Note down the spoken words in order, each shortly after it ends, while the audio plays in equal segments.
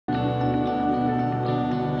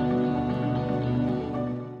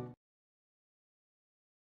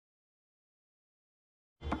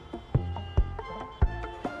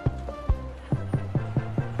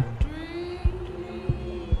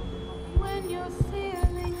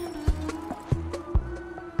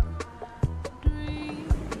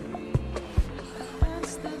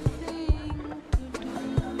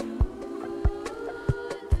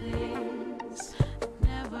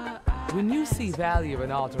When you see value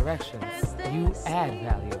in all directions, you add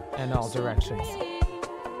value in all directions.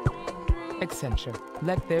 Accenture,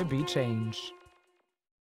 let there be change.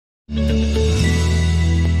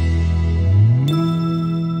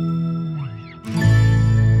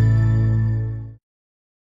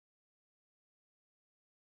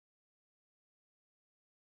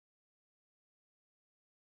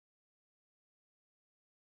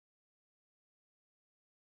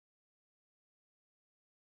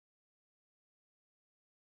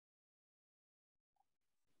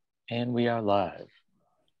 And we are live.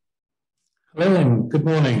 Hello and good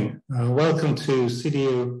morning. Welcome to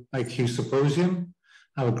CDOIQ Symposium.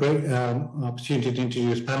 I have a great opportunity to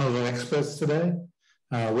introduce a panel of experts today.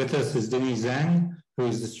 With us is Denise Zheng, who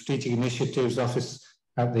is the Strategic Initiatives Office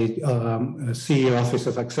at the CEO Office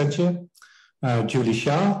of Accenture. Julie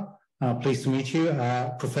Shah, pleased to meet you,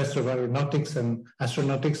 Professor of Aeronautics and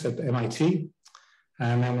Astronautics at MIT.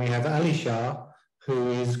 And then we have Ali Shah,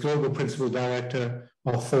 who is Global Principal Director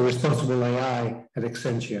for Responsible AI at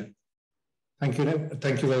Accenture. Thank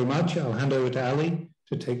you very much. I'll hand over to Ali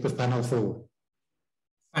to take the panel forward.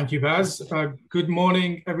 Thank you, Baz. Good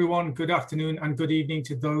morning, everyone. Good afternoon and good evening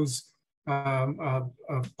to those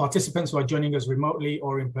participants who are joining us remotely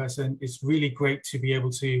or in person. It's really great to be able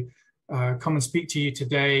to come and speak to you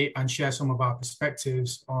today and share some of our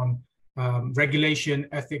perspectives on regulation,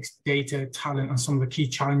 ethics, data, talent, and some of the key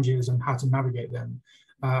challenges and how to navigate them.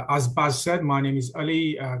 As Baz said, my name is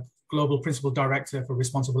Ali, Global Principal Director for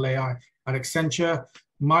Responsible AI at Accenture.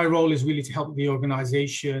 My role is really to help the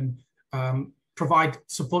organization provide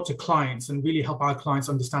support to clients and really help our clients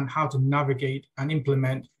understand how to navigate and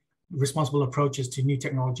implement responsible approaches to new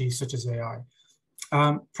technologies such as AI.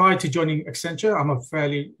 Prior to joining Accenture, I'm a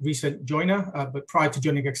fairly recent joiner, but prior to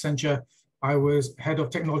joining Accenture, I was Head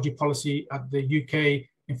of Technology Policy at the UK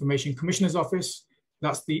Information Commissioner's Office.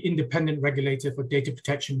 That's the independent regulator for data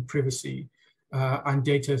protection, privacy, and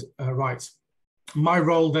data rights. My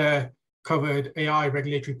role there covered AI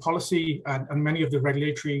regulatory policy, and many of the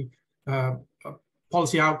regulatory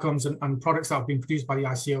policy outcomes and products that have been produced by the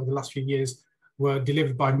ICO over the last few years were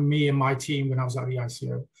delivered by me and my team when I was at the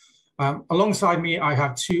ICO. Alongside me, I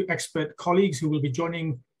have two expert colleagues who will be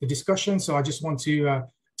joining the discussion. So I just want to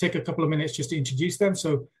take a couple of minutes just to introduce them.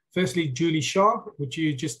 So firstly, Julie Shah, would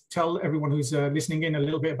you just tell everyone who's listening in a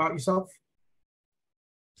little bit about yourself?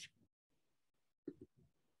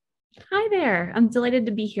 Hi there. I'm delighted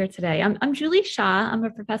to be here today. I'm Julie Shah. I'm a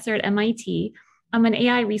professor at MIT. I'm an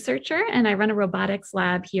AI researcher and I run a robotics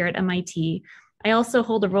lab here at MIT. I also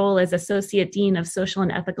hold a role as Associate Dean of Social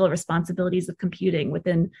and Ethical Responsibilities of Computing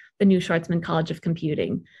within the New Schwarzman College of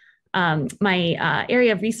Computing. My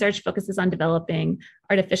area of research focuses on developing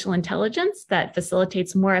artificial intelligence that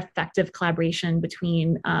facilitates more effective collaboration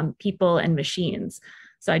between people and machines.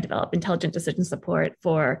 So I develop intelligent decision support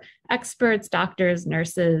for experts, doctors,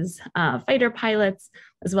 nurses, fighter pilots,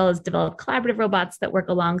 as well as develop collaborative robots that work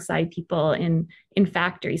alongside people in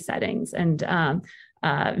factory settings, and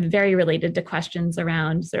very related to questions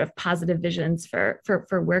around sort of positive visions for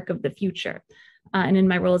work of the future. And in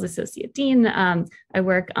my role as Associate Dean, I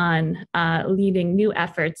work on leading new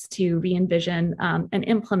efforts to re-envision and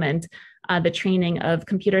implement the training of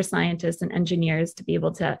computer scientists and engineers to be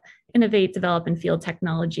able to innovate, develop, and field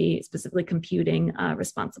technology, specifically computing,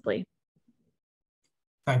 responsibly.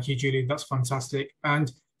 Thank you, Julie. That's fantastic.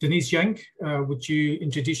 And Denise Zheng, would you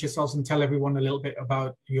introduce yourselves and tell everyone a little bit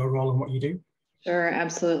about your role and what you do? Sure,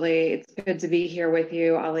 absolutely. It's good to be here with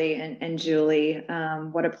you, Ali and Julie.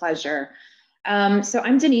 What a pleasure. So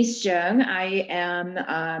I'm Denise Zheng. I am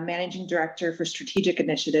Managing Director for Strategic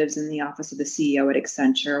Initiatives in the Office of the CEO at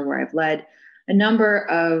Accenture, where I've led a number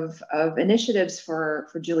of initiatives for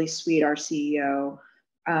Julie Sweet, our CEO,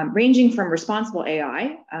 ranging from responsible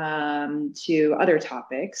AI to other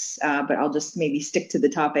topics, but I'll just maybe stick to the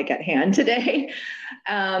topic at hand today.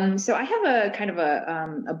 So I have a kind of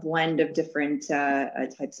a blend of different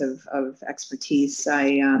types of expertise.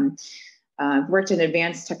 I've worked in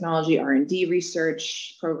advanced technology R&D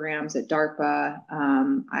research programs at DARPA.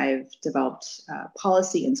 I've developed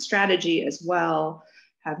policy and strategy as well,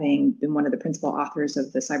 having been one of the principal authors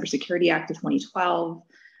of the Cybersecurity Act of 2012,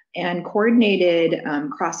 and coordinated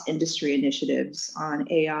cross-industry initiatives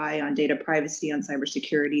on AI, on data privacy, on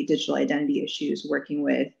cybersecurity, digital identity issues, working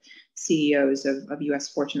with CEOs of US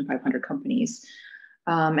Fortune 500 companies.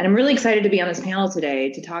 And I'm really excited to be on this panel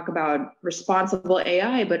today to talk about responsible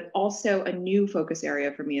AI, but also a new focus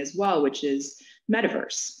area for me as well, which is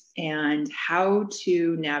metaverse and how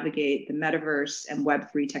to navigate the metaverse and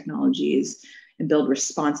Web3 technologies and build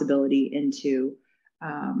responsibility into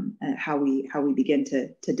how we begin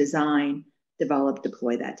to design, develop,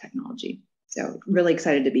 deploy that technology. So really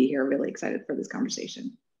excited to be here, really excited for this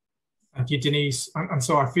conversation. Thank you, Denise. And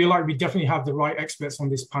so I feel like we definitely have the right experts on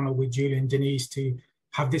this panel with Julie and Denise to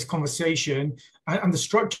have this conversation. And the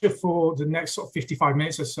structure for the next sort of 55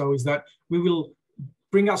 minutes or so is that we will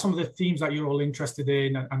bring out some of the themes that you're all interested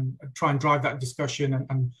in and try and drive that discussion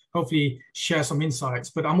and hopefully share some insights.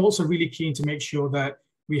 But I'm also really keen to make sure that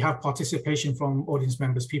we have participation from audience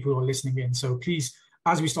members, people who are listening in. So please,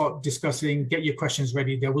 as we start discussing, get your questions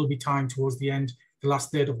ready. There will be time towards the end, the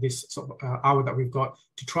last third of this sort of hour that we've got,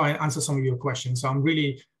 to try and answer some of your questions. So I'm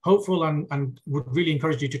really hopeful and would really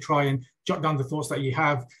encourage you to try and jot down the thoughts that you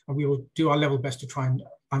have, and we will do our level best to try and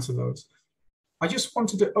answer those. I just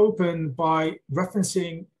wanted to open by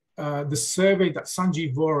referencing the survey that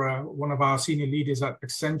Sanjeev Vora, one of our senior leaders at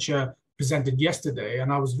Accenture, presented yesterday.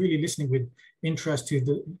 And I was really listening with interest to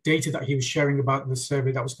the data that he was sharing about the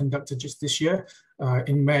survey that was conducted just this year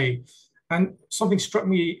in May. And something struck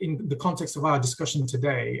me in the context of our discussion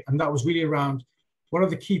today, and that was really around what are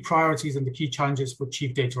the key priorities and the key challenges for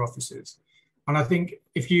chief data officers. And I think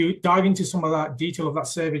if you dive into some of that detail of that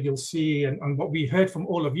survey, you'll see, and what we heard from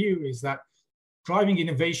all of you is that driving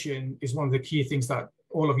innovation is one of the key things that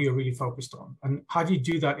all of you are really focused on. And how do you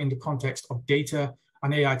do that in the context of data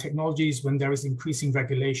and AI technologies when there is increasing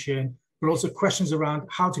regulation, but also questions around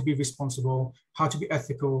how to be responsible, how to be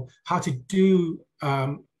ethical, how to do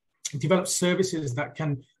develop services that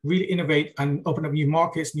can really innovate and open up new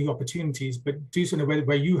markets, new opportunities, but do so in a way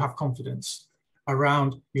where you have confidence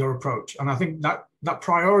around your approach. And I think that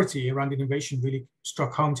priority around innovation really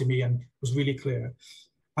struck home to me and was really clear.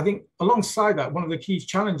 I think alongside that, one of the key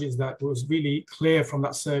challenges that was really clear from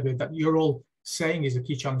that survey that you're all saying is a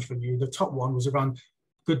key challenge for you, the top one was around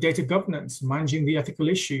good data governance, managing the ethical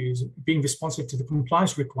issues, being responsive to the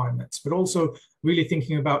compliance requirements, but also really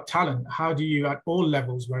thinking about talent. How do you, at all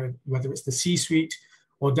levels, whether it's the C-suite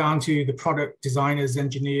or down to the product designers,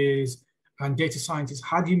 engineers, and data scientists,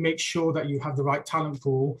 how do you make sure that you have the right talent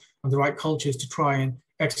pool and the right cultures to try and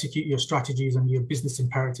execute your strategies and your business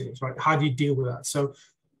imperatives, right? How do you deal with that? So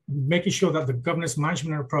making sure that the governance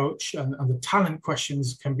management approach and the talent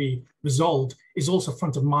questions can be resolved is also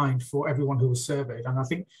front of mind for everyone who was surveyed. And I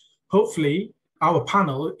think hopefully our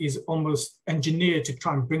panel is almost engineered to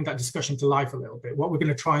try and bring that discussion to life a little bit. What we're going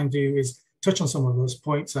to try and do is touch on some of those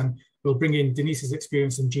points, and we'll bring in Denise's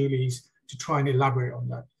experience and Julie's to try and elaborate on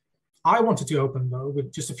that. I wanted to open though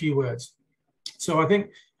with just a few words. So I think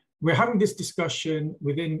we're having this discussion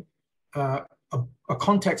within a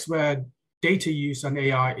context where data use and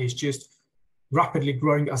AI is just rapidly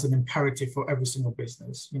growing as an imperative for every single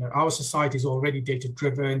business. You know, our society is already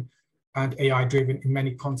data-driven and AI-driven in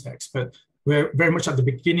many contexts, but we're very much at the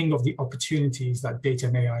beginning of the opportunities that data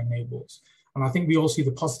and AI enables. And I think we all see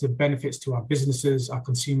the positive benefits to our businesses, our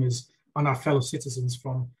consumers, and our fellow citizens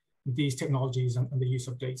from these technologies and the use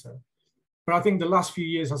of data. But I think the last few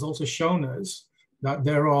years has also shown us that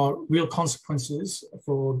there are real consequences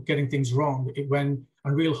for getting things wrong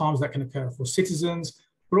and real harms that can occur for citizens,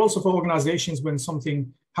 but also for organizations when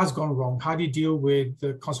something has gone wrong. How do you deal with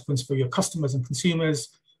the consequence for your customers and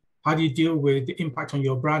consumers? How do you deal with the impact on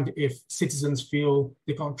your brand if citizens feel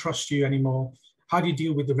they can't trust you anymore? How do you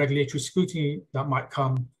deal with the regulatory scrutiny that might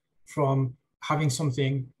come from having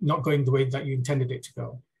something not going the way that you intended it to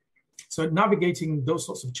go? So navigating those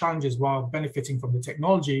sorts of challenges while benefiting from the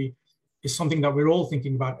technology is something that we're all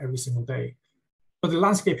thinking about every single day. But the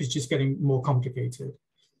landscape is just getting more complicated.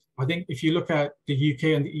 I think if you look at the UK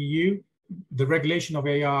and the EU, the regulation of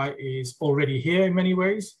AI is already here in many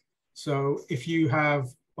ways. So if you have,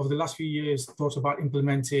 over the last few years, thought about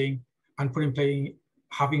implementing and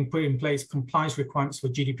having put in place compliance requirements for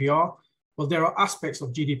GDPR, well, there are aspects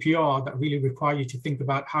of GDPR that really require you to think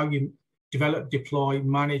about how you develop, deploy,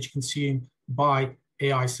 manage, consume, buy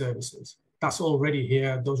AI services. That's already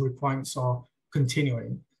here. Those requirements are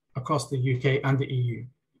continuing across the UK and the EU.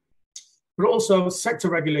 But also sector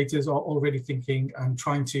regulators are already thinking and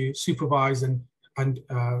trying to supervise and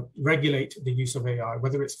regulate the use of AI,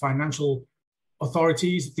 whether it's financial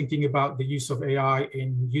authorities thinking about the use of AI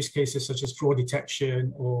in use cases such as fraud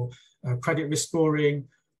detection or credit risk scoring,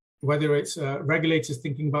 whether it's regulators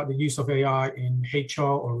thinking about the use of AI in HR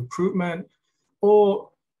or recruitment, or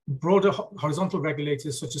broader horizontal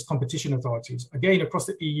regulators such as competition authorities. Again, across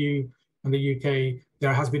the EU and the UK,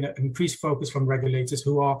 there has been an increased focus from regulators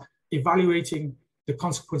who are evaluating the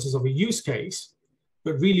consequences of a use case,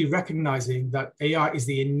 but really recognizing that AI is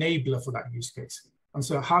the enabler for that use case. And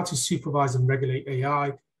so how to supervise and regulate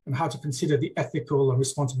AI and how to consider the ethical and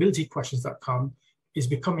responsibility questions that come is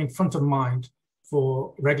becoming front of mind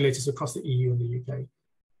for regulators across the EU and the UK.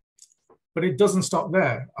 But it doesn't stop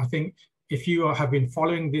there. I think if you have been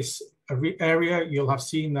following this area, you'll have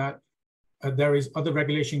seen that there is other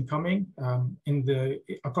regulation coming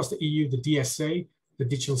across the EU. The DSA, the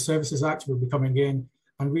Digital Services Act, will be coming in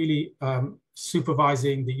and really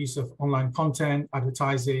supervising the use of online content,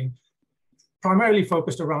 advertising, primarily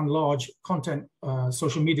focused around large content,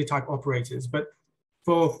 social media type operators. But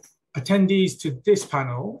for attendees to this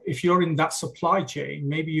panel, if you're in that supply chain,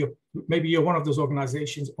 maybe you're one of those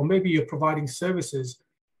organizations, or maybe you're providing services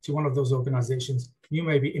to one of those organizations, you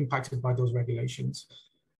may be impacted by those regulations.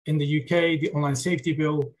 In the UK, the Online Safety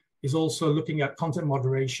Bill is also looking at content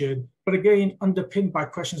moderation, but again, underpinned by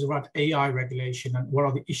questions around AI regulation and what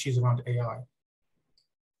are the issues around AI.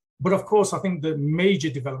 But of course, I think the major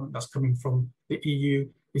development that's coming from the EU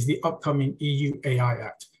is the upcoming EU AI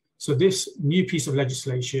Act. So this new piece of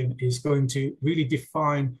legislation is going to really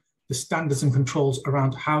define the standards and controls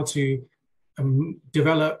around how to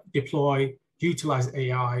develop, deploy, utilize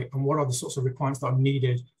AI, and what are the sorts of requirements that are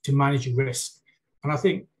needed to manage risk. And I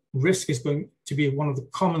think risk is going to be one of the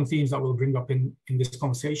common themes that we'll bring up in this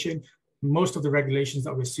conversation. Most of the regulations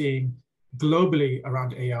that we're seeing globally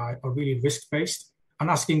around AI are really risk-based, and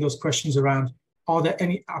asking those questions around, are there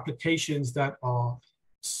any applications that are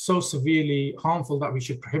so severely harmful that we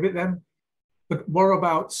should prohibit them? But what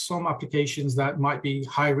about some applications that might be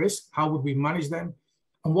high risk? How would we manage them?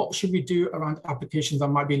 And what should we do around applications that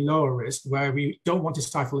might be lower risk, where we don't want to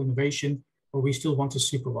stifle innovation, but we still want to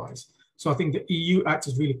supervise? So I think the EU Act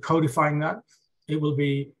is really codifying that. It will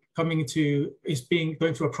be going through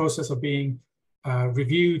a process of being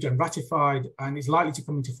reviewed and ratified, and is likely to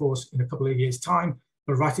come into force in a couple of years' time,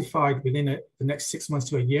 but ratified within the next 6 months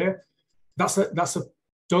to a year.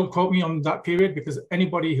 Don't quote me on that period, because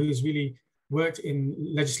anybody who's really worked in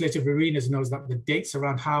legislative arenas knows that the dates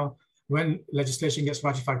around when legislation gets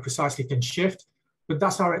ratified precisely can shift. But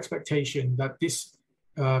that's our expectation, that this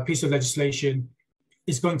piece of legislation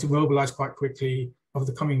is going to mobilize quite quickly over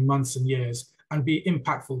the coming months and years and be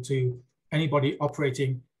impactful to anybody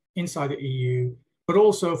operating inside the EU, but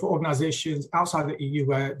also for organizations outside the EU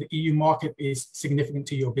where the EU market is significant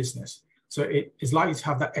to your business. So it is likely to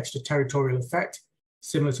have that extraterritorial effect,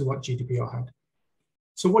 similar to what GDPR had.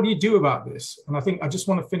 So what do you do about this? And I think I just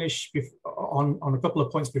want to finish on a couple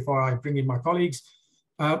of points before I bring in my colleagues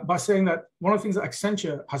by saying that one of the things that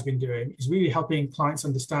Accenture has been doing is really helping clients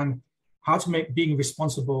understand how to make being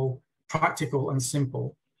responsible practical and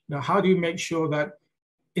simple. Now, how do you make sure that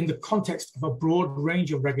in the context of a broad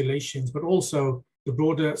range of regulations, but also the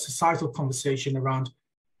broader societal conversation around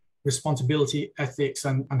responsibility, ethics,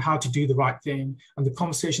 and how to do the right thing, and the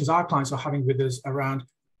conversations our clients are having with us around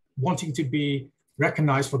wanting to be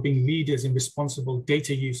recognized for being leaders in responsible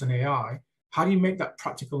data use and AI, how do you make that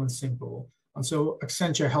practical and simple? And so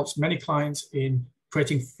Accenture helps many clients in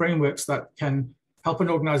creating frameworks that can help an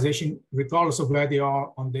organization, regardless of where they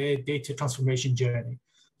are on their data transformation journey.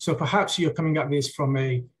 So perhaps you're coming at this from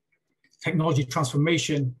a technology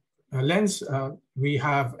transformation lens. We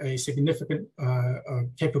have a significant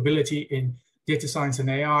capability in data science and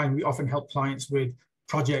AI, and we often help clients with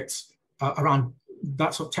projects around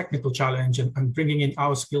that sort of technical challenge and bringing in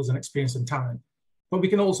our skills and experience and talent. But we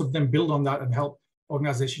can also then build on that and help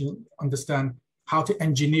organizations understand how to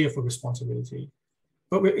engineer for responsibility.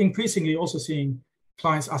 But we're increasingly also seeing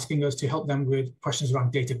clients asking us to help them with questions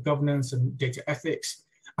around data governance and data ethics,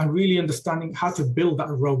 and really understanding how to build that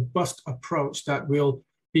robust approach that will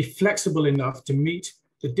be flexible enough to meet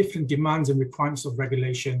the different demands and requirements of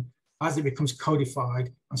regulation as it becomes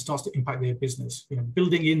codified and starts to impact their business,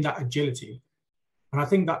 building in that agility. And I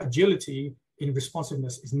think that agility in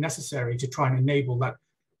responsiveness is necessary to try and enable that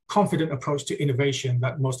confident approach to innovation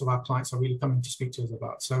that most of our clients are really coming to speak to us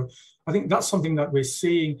about. So I think that's something that we're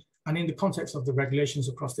seeing, and in the context of the regulations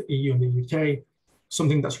across the EU and the UK,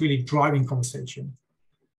 something that's really driving conversation.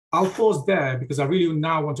 I'll pause there because I really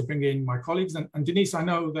now want to bring in my colleagues. And Denise, I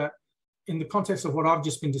know that in the context of what I've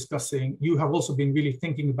just been discussing, you have also been really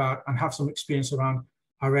thinking about and have some experience around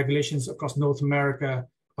how regulations across North America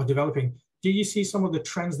are developing. Do you see some of the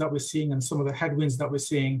trends that we're seeing and some of the headwinds that we're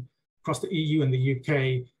seeing across the EU and the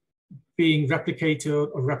UK being replicated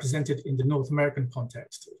or represented in the North American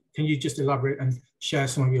context? Can you just elaborate and share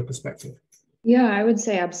some of your perspective? Yeah, I would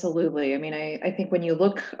say absolutely. I mean, I think when you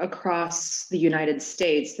look across the United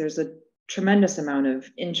States, there's a tremendous amount of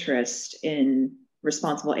interest in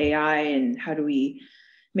responsible AI and how do we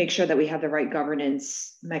make sure that we have the right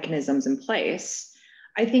governance mechanisms in place.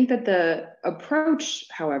 I think that the approach,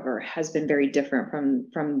 however, has been very different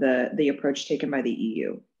from the approach taken by the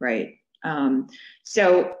EU, right?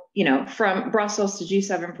 So, from Brussels to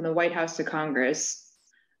G7, from the White House to Congress,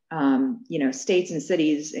 states and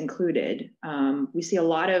cities included, we see a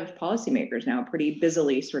lot of policymakers now pretty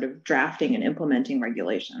busily sort of drafting and implementing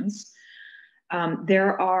regulations.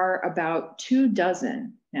 There are about 24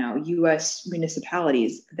 now US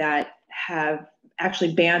municipalities that have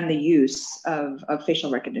actually banned the use of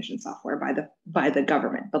facial recognition software by the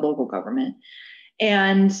government, the local government.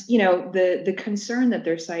 And the concern that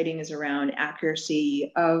they're citing is around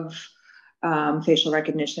accuracy of facial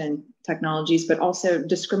recognition technologies, but also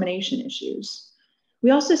discrimination issues.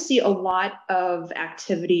 We also see a lot of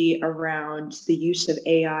activity around the use of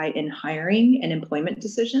AI in hiring and employment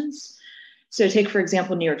decisions. So take, for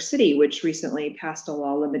example, New York City, which recently passed a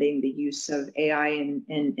law limiting the use of AI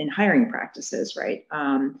in hiring practices, right?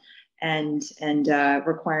 And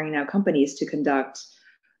requiring now companies to conduct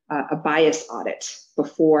a bias audit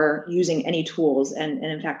before using any tools, and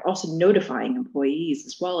in fact also notifying employees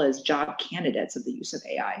as well as job candidates of the use of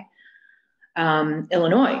AI.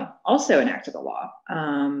 Illinois also enacted a law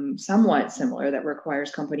somewhat similar that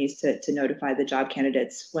requires companies to notify the job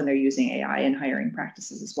candidates when they're using AI in hiring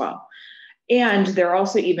practices as well. And there are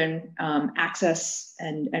also even access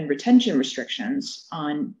and retention restrictions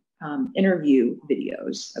on interview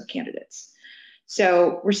videos of candidates.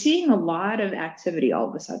 So we're seeing a lot of activity all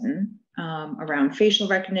of a sudden around facial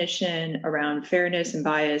recognition, around fairness and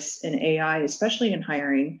bias in AI, especially in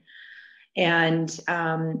hiring, and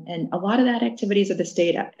a lot of that activity is at the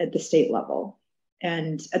state level,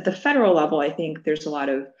 and at the federal level. I think there's a lot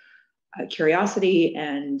of curiosity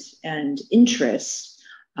and interest.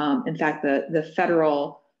 In fact, the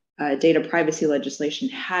federal data privacy legislation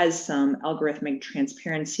has some algorithmic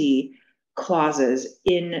transparency clauses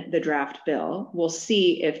in the draft bill. We'll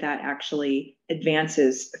see if that actually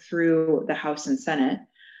advances through the House and Senate.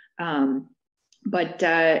 But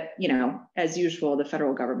as usual, the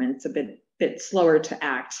federal government's a bit slower to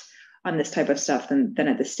act on this type of stuff than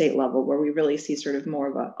at the state level, where we really see sort of more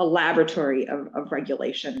of a laboratory of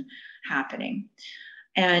regulation happening.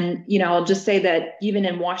 And, I'll just say that even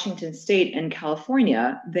in Washington State and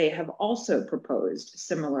California, they have also proposed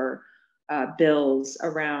similar bills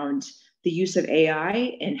around the use of AI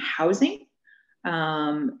in housing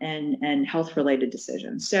and health-related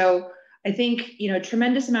decisions. So I think,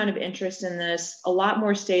 tremendous amount of interest in this, a lot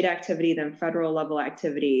more state activity than federal level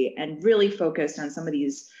activity, and really focused on some of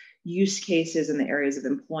these use cases in the areas of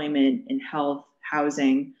employment and health,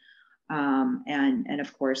 housing, and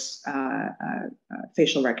of course,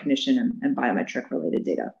 facial recognition and biometric related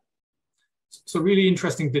data. So really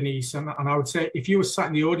interesting, Denise. And I would say, if you were sat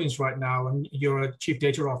in the audience right now and you're a chief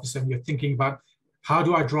data officer and you're thinking about how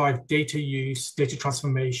do I drive data use, data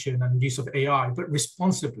transformation, and use of AI, but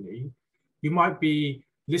responsibly, you might be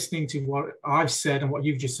listening to what I've said and what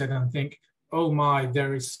you've just said and think, oh my,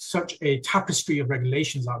 there is such a tapestry of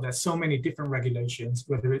regulations out there, so many different regulations,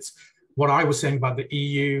 whether it's what I was saying about the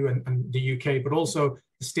EU and the UK, but also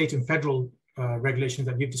the state and federal regulations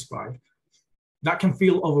that you've described. That can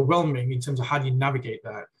feel overwhelming in terms of how do you navigate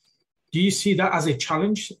that. Do you see that as a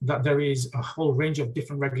challenge, that there is a whole range of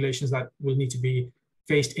different regulations that will need to be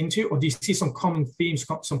faced into? Or do you see some common themes,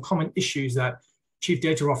 some common issues that chief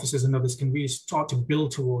data officers and others can really start to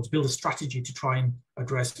build a strategy to try and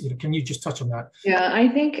address? Can you just touch on that? Yeah, I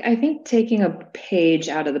think taking a page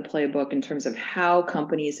out of the playbook in terms of how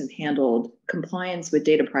companies have handled compliance with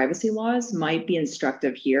data privacy laws might be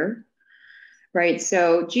instructive here. Right,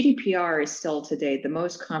 so GDPR is still today the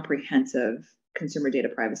most comprehensive consumer data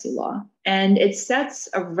privacy law, and it sets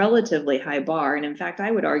a relatively high bar. And in fact,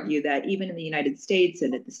 I would argue that even in the United States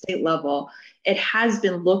and at the state level, it has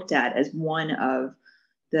been looked at as one of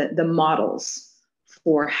the models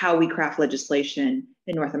for how we craft legislation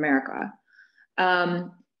in North America.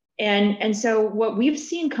 And so what we've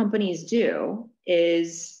seen companies do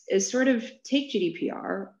is sort of take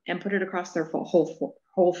GDPR and put it across their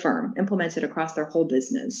whole firm, implement it across their whole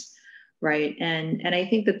business, right? And I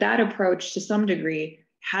think that approach to some degree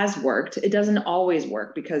has worked. It doesn't always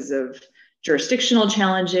work because of jurisdictional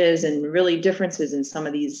challenges and really differences in some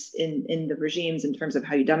of these in the regimes in terms of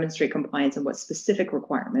how you demonstrate compliance and what specific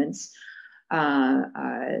requirements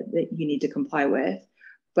that you need to comply with.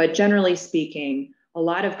 But generally speaking, a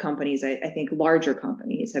lot of companies, I think larger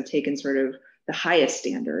companies, have taken sort of the highest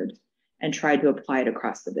standard and tried to apply it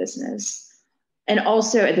across the business. And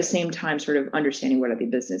also at the same time, sort of understanding what are the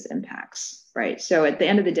business impacts, right? So at the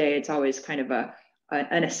end of the day, it's always kind of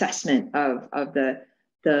an assessment of the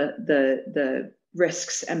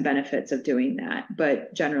risks and benefits of doing that.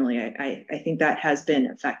 But generally, I think that has been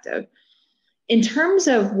effective. In terms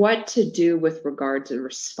of what to do with regard to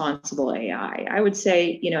responsible AI, I would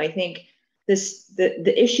say, I think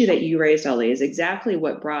the issue that you raised, Ali, is exactly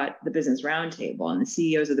what brought the Business Roundtable and the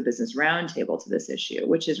CEOs of the Business Roundtable to this issue,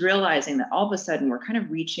 which is realizing that all of a sudden we're kind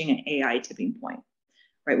of reaching an AI tipping point,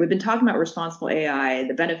 right? We've been talking about responsible AI,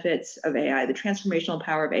 the benefits of AI, the transformational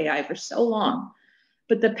power of AI for so long,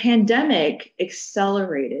 but the pandemic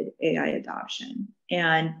accelerated AI adoption.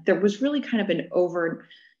 And there was really kind of an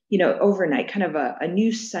overnight kind of a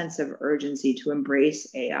new sense of urgency to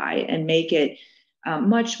embrace AI and make it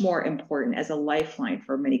much more important as a lifeline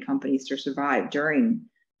for many companies to survive during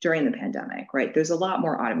the pandemic, right? There's a lot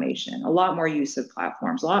more automation, a lot more use of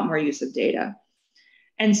platforms, a lot more use of data.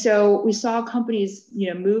 And so we saw companies,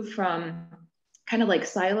 move from kind of like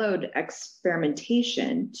siloed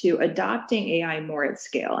experimentation to adopting AI more at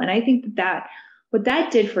scale. And I think that what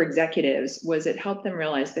that did for executives was it helped them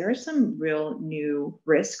realize there are some real new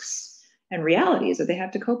risks and realities that they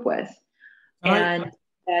have to cope with. And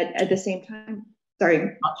at the same time,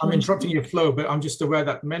 sorry. I'm interrupting your flow, but I'm just aware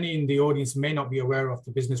that many in the audience may not be aware of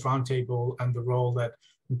the Business Roundtable and the role that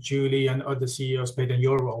Julie and other CEOs played in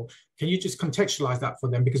your role. Can you just contextualize that for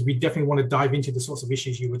them? Because we definitely want to dive into the sorts of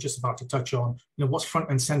issues you were just about to touch on. What's front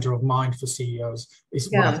and center of mind for CEOs is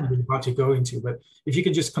what I think we're about to go into. But if you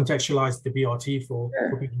can just contextualize the BRT for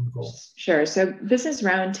people on the call. Sure. So Business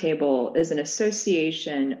Roundtable is an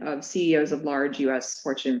association of CEOs of large U.S.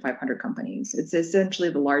 Fortune 500 companies. It's essentially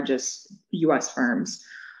the largest U.S. firms,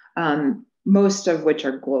 most of which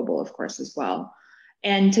are global, of course, as well.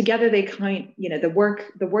 And together they the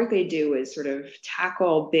work they do is sort of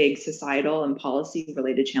tackle big societal and policy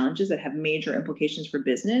related challenges that have major implications for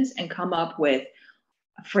business and come up with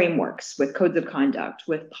frameworks, with codes of conduct,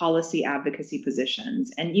 with policy advocacy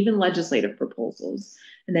positions, and even legislative proposals.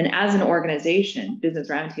 And then as an organization, Business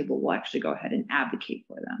Roundtable will actually go ahead and advocate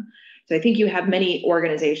for them. So I think you have many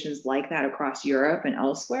organizations like that across Europe and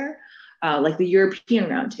elsewhere, like the European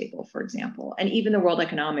Roundtable, for example, and even the World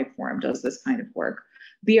Economic Forum does this kind of work.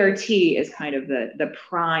 BRT is kind of the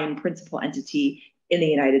prime principal entity in the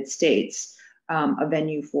United States, a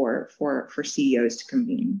venue for CEOs to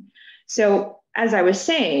convene. So as I was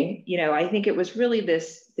saying, I think it was really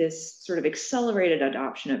this sort of accelerated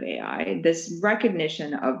adoption of AI, this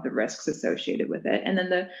recognition of the risks associated with it, and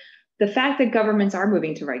then the fact that governments are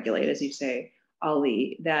moving to regulate, as you say,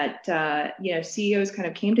 Ali, that CEOs kind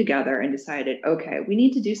of came together and decided, okay, we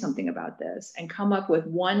need to do something about this and come up with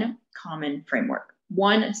one common framework,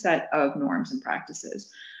 one set of norms and practices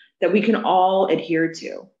that we can all adhere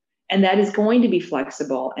to. And that is going to be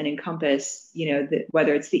flexible and encompass,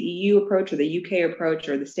 whether it's the EU approach or the UK approach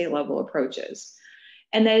or the state level approaches.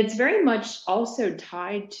 And that it's very much also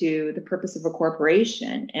tied to the purpose of a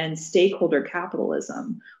corporation and stakeholder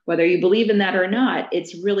capitalism. Whether you believe in that or not,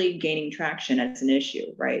 it's really gaining traction as an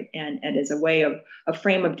issue, right? And as a way of a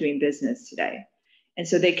frame of doing business today. And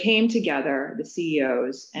so they came together, the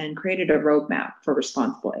CEOs, and created a roadmap for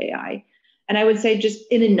responsible AI. And I would say, just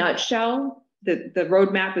in a nutshell, the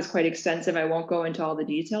roadmap is quite extensive. I won't go into all the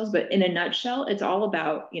details, but in a nutshell, it's all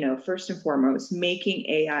about, first and foremost, making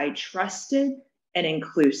AI trusted and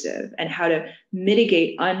inclusive, and how to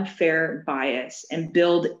mitigate unfair bias and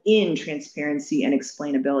build in transparency and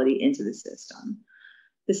explainability into the system.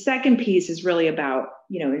 The second piece is really about,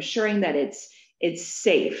 ensuring that it's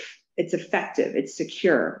safe, it's effective, it's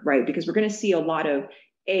secure, right? Because we're going to see a lot of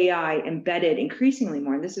AI embedded increasingly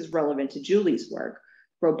more, and this is relevant to Julie's work,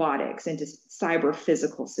 robotics into cyber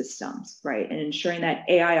physical systems, right? And ensuring that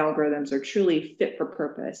AI algorithms are truly fit for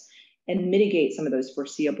purpose and mitigate some of those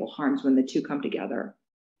foreseeable harms when the two come together.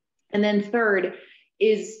 And then third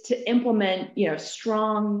is to implement,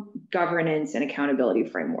 strong governance and accountability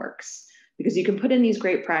frameworks, because you can put in these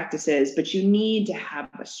great practices, but you need to have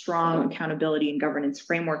a strong accountability and governance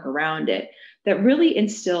framework around it that really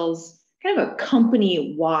instills kind of a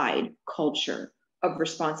company-wide culture of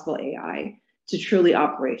responsible AI to truly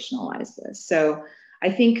operationalize this. So I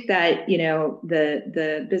think that,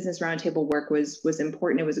 the Business Roundtable work was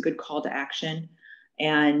important. It was a good call to action.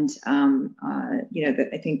 And,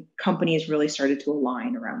 I think companies really started to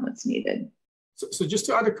align around what's needed. So just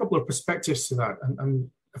to add a couple of perspectives to that, and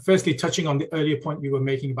firstly, touching on the earlier point you were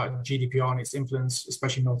making about GDPR and its influence,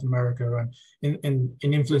 especially in North America, and in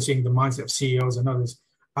influencing the mindset of CEOs and others.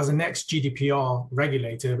 As an ex-GDPR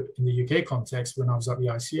regulator in the UK context, when I was at the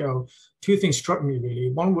ICO, two things struck me really.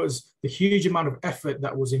 One was the huge amount of effort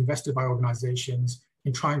that was invested by organizations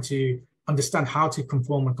in trying to understand how to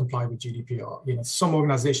conform and comply with GDPR. Some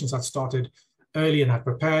organizations had started early and had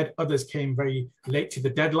prepared. Others came very late to the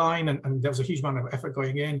deadline, and there was a huge amount of effort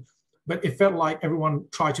going in. But it felt like everyone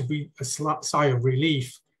tried to breathe a sigh of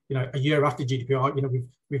relief. A year after GDPR,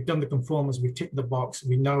 we've done the conformance, we've ticked the box,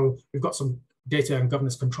 we know we've got some data and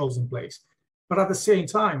governance controls in place. But at the same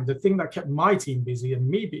time, the thing that kept my team busy and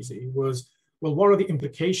me busy was, well, what are the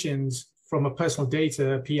implications from a personal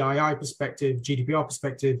data, PII perspective, GDPR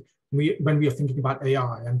perspective, when we are thinking about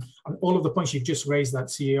AI? And all of the points you've just raised that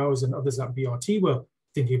CEOs and others at BRT were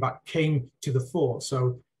thinking about came to the fore.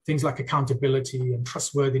 So things like accountability and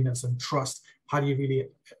trustworthiness and trust, how do you really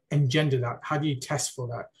engender that? How do you test for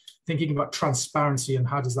that? Thinking about transparency and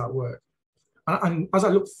how does that work? And as I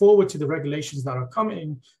look forward to the regulations that are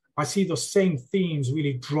coming, I see those same themes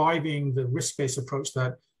really driving the risk-based approach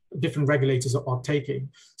that different regulators are taking.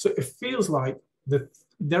 So it feels like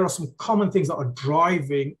there are some common things that are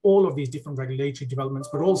driving all of these different regulatory developments,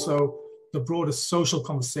 but also the broader social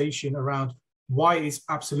conversation around why it's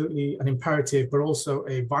absolutely an imperative, but also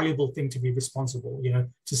a valuable thing to be responsible,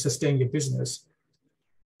 to sustain your business.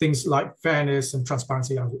 Things like fairness and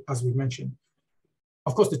transparency, as we mentioned.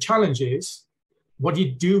 Of course, the challenge is, what do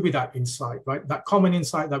you do with that insight, right? That common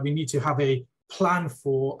insight that we need to have a plan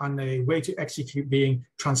for and a way to execute being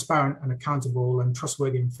transparent and accountable and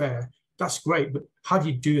trustworthy and fair. That's great, but how do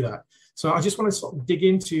you do that? So I just want to sort of dig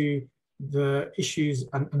into the issues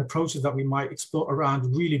and approaches that we might explore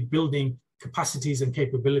around really building capacities and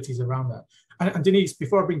capabilities around that. And Denise,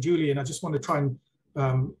 before I bring Julie in, I just want to try and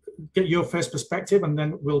get your first perspective, and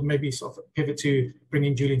then we'll maybe sort of pivot to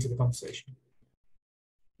bringing Julie into the conversation.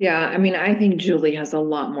 Yeah, I mean, I think Julie has a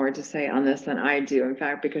lot more to say on this than I do, in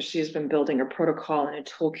fact, because she's been building a protocol and a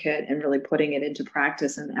toolkit and really putting it into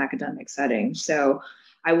practice in the academic setting. So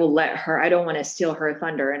I will let her, I don't want to steal her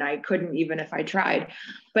thunder, and I couldn't even if I tried.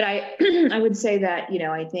 But I would say that,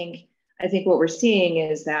 I think what we're seeing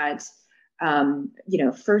is that,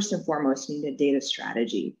 first and foremost, you need a data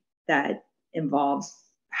strategy that involves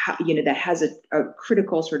that has a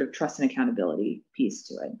critical sort of trust and accountability piece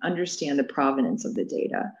to it. Understand the provenance of the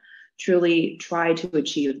data, truly try to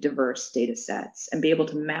achieve diverse data sets and be able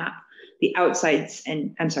to map the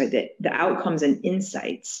the outcomes and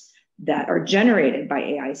insights that are generated by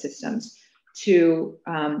AI systems to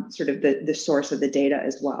sort of the source of the data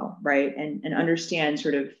as well, right? And understand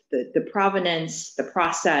sort of the provenance, the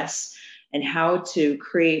process, and how to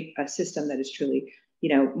create a system that is truly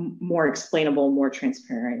more explainable, more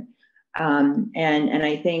transparent. And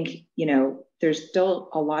I think, there's still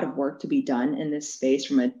a lot of work to be done in this space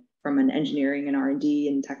from an engineering and R&D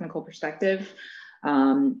and technical perspective.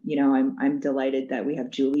 I'm delighted that we have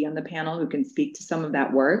Julie on the panel who can speak to some of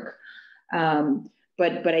that work.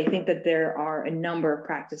 But I think that there are a number of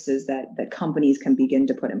practices that companies can begin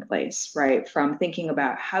to put in place, right? From thinking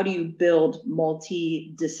about how do you build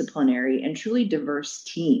multidisciplinary and truly diverse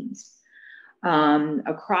teams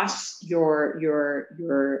across your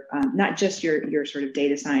not just your sort of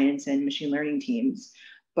data science and machine learning teams,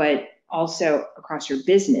 but also across your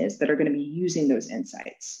business that are going to be using those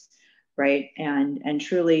insights, right? And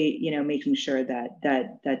truly, making sure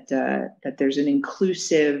that there's an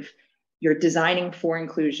inclusive. You're designing for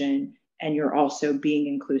inclusion, and you're also being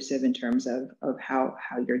inclusive in terms of how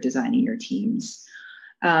you're designing your teams.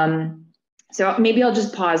 So maybe I'll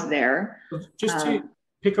just pause there. Just to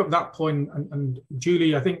pick up that point, and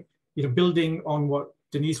Julie, I think, building on what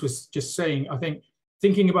Denise was just saying, I think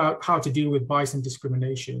thinking about how to deal with bias and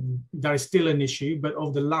discrimination, that is still an issue, but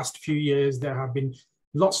over the last few years, there have been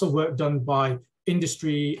lots of work done by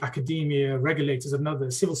industry, academia, regulators, and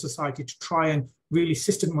others, civil society, to try and really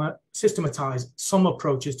systematize some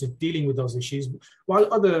approaches to dealing with those issues,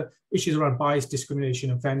 while other issues around bias,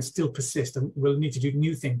 discrimination, and fairness still persist, and we'll need to do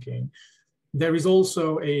new thinking. There is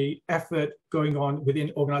also an effort going on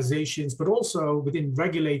within organizations, but also within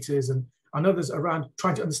regulators and others around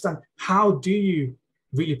trying to understand how do you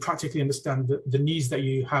really practically understand the needs that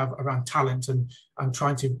you have around talent and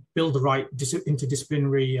trying to build the right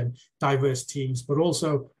interdisciplinary and diverse teams, but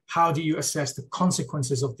also how do you assess the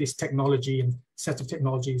consequences of this technology and set of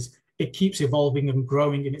technologies? It keeps evolving and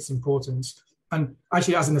growing in its importance. And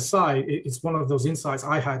actually, as an aside, it's one of those insights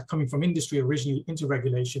I had coming from industry originally into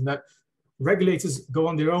regulation, that regulators go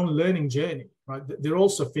on their own learning journey, right? They're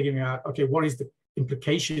also figuring out, okay, what is the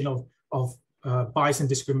implication of bias and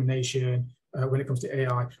discrimination when it comes to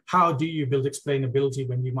AI? How do you build explainability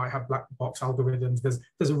when you might have black box algorithms?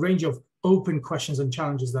 There's a range of open questions and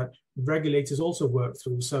challenges that regulators also work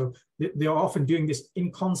through. So they are often doing this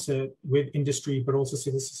in concert with industry, but also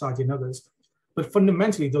civil society and others. But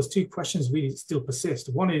fundamentally, those two questions really still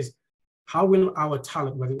persist. One is, how will our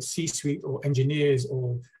talent, whether it's C-suite or engineers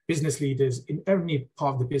or business leaders in every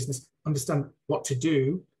part of the business, understand what to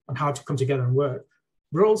do and how to come together and work?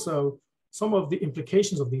 But also, some of the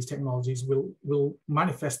implications of these technologies will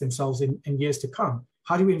manifest themselves in years to come.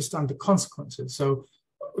 How do we understand the consequences? So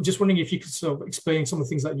just wondering if you could sort of explain some of the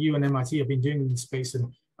things that you and MIT have been doing in this space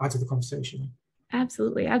and add to the conversation.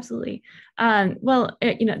 Absolutely, absolutely. Well,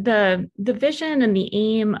 the vision and the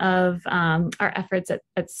aim of our efforts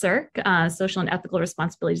at CERC, Social and Ethical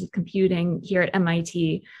Responsibilities of Computing here at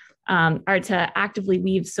MIT, are to actively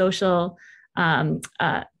weave social,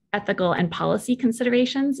 ethical, and policy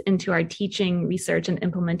considerations into our teaching, research, and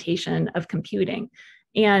implementation of computing.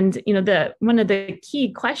 And one of the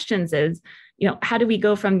key questions is, how do we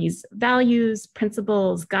go from these values,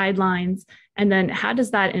 principles, guidelines, and then how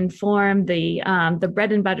does that inform the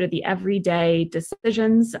bread and butter, the everyday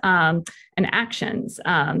decisions and actions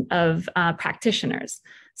of practitioners?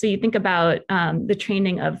 So you think about the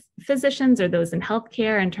training of physicians or those in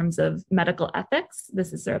healthcare in terms of medical ethics.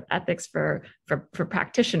 This is sort of ethics for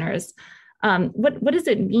practitioners. What does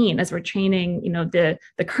it mean as we're training,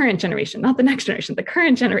 the current generation, not the next generation, the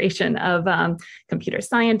current generation of computer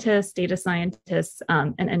scientists, data scientists,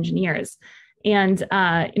 and engineers? And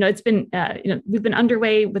it's been we've been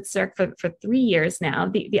underway with CERC for 3 years now.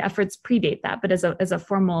 The efforts predate that, but as a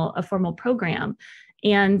formal program.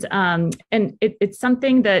 And it's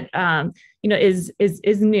something that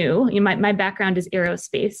is new. My background is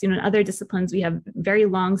aerospace. In other disciplines, we have very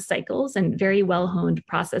long cycles and very well-honed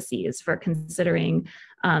processes for considering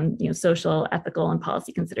social, ethical, and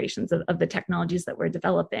policy considerations of the technologies that we're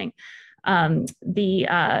developing.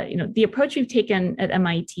 The approach we've taken at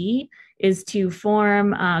MIT is to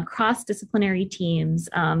form cross-disciplinary teams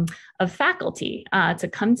of faculty to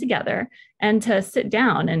come together and to sit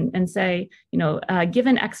down and say,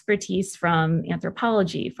 given expertise from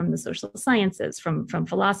anthropology, from the social sciences, from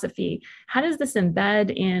philosophy, how does this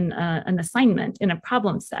embed in an assignment, in a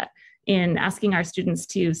problem set, in asking our students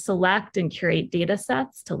to select and curate data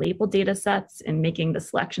sets, to label data sets, and making the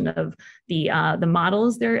selection of the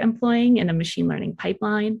models they're employing in a machine learning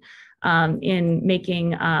pipeline, in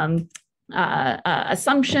making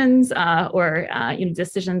assumptions or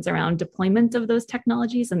decisions around deployment of those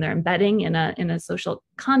technologies and their embedding in a social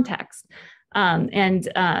context. It's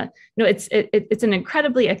an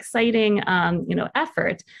incredibly exciting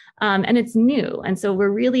effort, and it's new. And so we're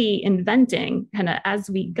really inventing kind of as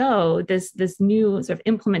we go this new sort of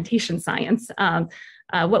implementation science.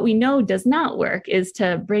 What we know does not work is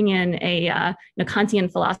to bring in a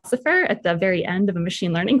Kantian philosopher at the very end of a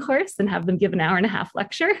machine learning course and have them give an 1.5-hour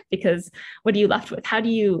lecture, because what are you left with? How do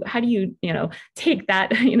you take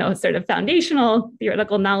that sort of foundational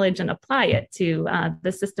theoretical knowledge and apply it to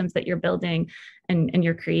the systems that you're building and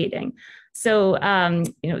you're creating? So,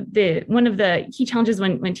 one of the key challenges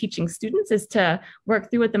when teaching students is to work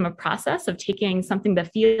through with them a process of taking something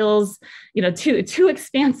that feels, too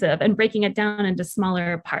expansive and breaking it down into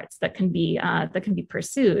smaller parts that can be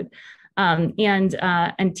pursued. And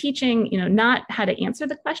teaching, not how to answer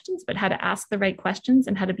the questions, but how to ask the right questions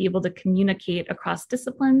and how to be able to communicate across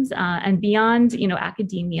disciplines and beyond,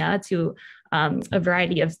 academia to a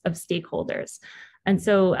variety of stakeholders. And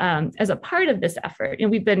so as a part of this effort,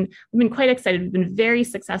 we've been quite excited. We've been very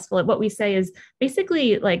successful at what we say is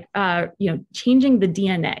basically like, changing the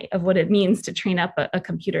DNA of what it means to train up a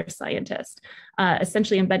computer scientist,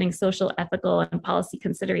 essentially embedding social, ethical, and policy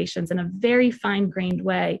considerations in a very fine-grained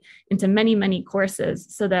way into many, many courses,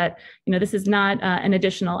 so that, this is not an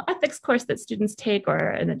additional ethics course that students take or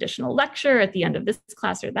an additional lecture at the end of this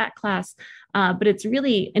class or that class, but it's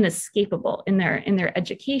really inescapable in their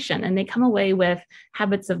education. And they come away with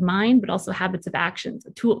habits of mind, but also habits of actions,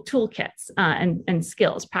 toolkits and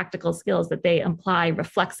skills, practical skills that they apply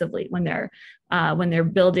reflexively when they're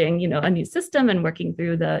building, a new system and working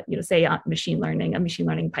through the, say, a machine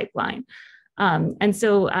learning pipeline. And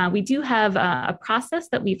so we do have a process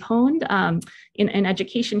that we've honed in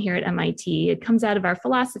education here at MIT. It comes out of our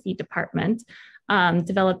philosophy department,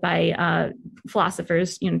 developed by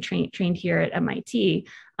philosophers, trained here at MIT,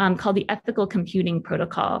 called the Ethical Computing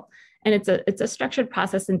Protocol. And it's a structured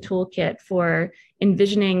process and toolkit for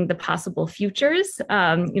envisioning the possible futures,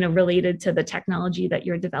 related to the technology that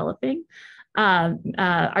you're developing,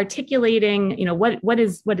 articulating, what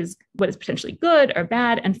is potentially good or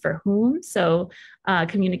bad and for whom. So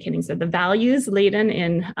communicating the values laden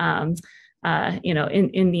in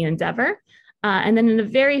the endeavor. And then in a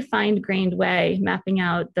very fine-grained way, mapping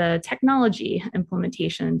out the technology,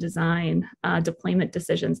 implementation, design, deployment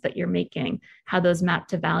decisions that you're making, how those map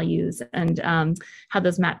to values, and how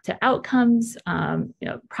those map to outcomes,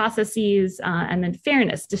 processes, and then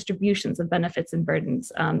fairness, distributions of benefits and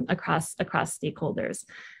burdens across stakeholders.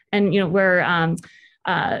 And we're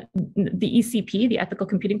the ECP, the Ethical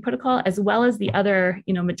Computing Protocol, as well as the other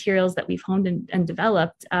materials that we've honed and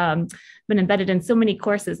developed, been embedded in so many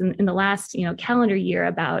courses. In the last calendar year,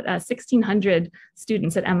 about 1,600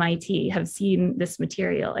 students at MIT have seen this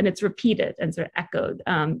material, and it's repeated and sort of echoed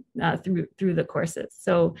through the courses.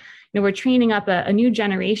 So we're training up a new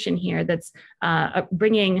generation here that's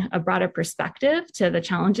bringing a broader perspective to the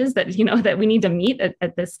challenges that that we need to meet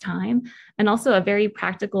at this time, and also a very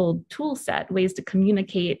practical tool set, ways to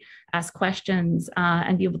communicate, ask questions,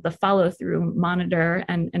 and be able to follow through, monitor,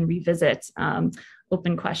 and revisit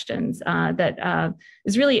open questions. That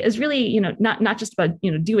is really not just about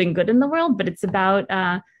doing good in the world, but it's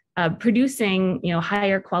about producing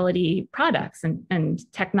higher quality products and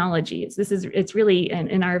technologies. It's really,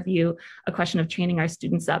 in our view, a question of training our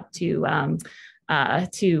students up to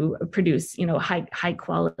produce high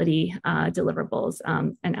quality deliverables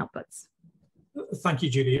and outputs. Thank you,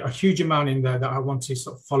 Julie. A huge amount in there that I want to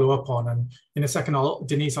sort of follow up on. And in a second,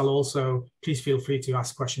 Denise, I'll also, please feel free to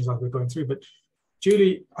ask questions as we're going through. But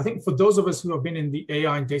Julie, I think for those of us who have been in the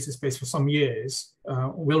AI and data space for some years,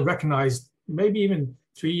 we'll recognize maybe even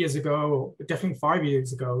 3 years ago, or definitely 5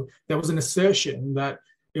 years ago, there was an assertion that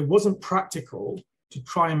it wasn't practical to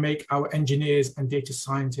try and make our engineers and data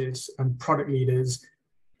scientists and product leaders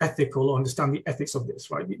ethical or understand the ethics of this,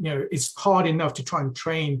 right? It's hard enough to try and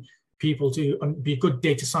train people to be good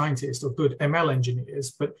data scientists or good ML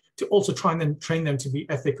engineers, but to also try and then train them to be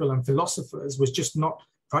ethical and philosophers was just not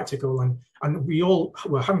practical. And we all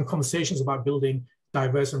were having conversations about building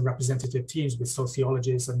diverse and representative teams with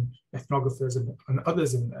sociologists and ethnographers and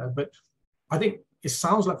others in there. But I think it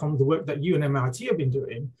sounds like from the work that you and MIT have been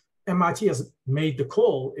doing, MIT has made the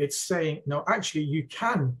call. It's saying, no, actually, you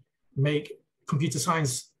can make computer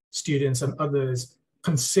science students and others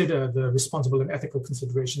consider the responsible and ethical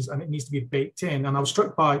considerations, and it needs to be baked in. And I was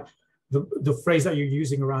struck by the phrase that you're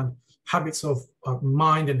using around habits of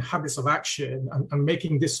mind and habits of action, and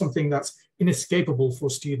making this something that's inescapable for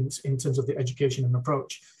students in terms of the education and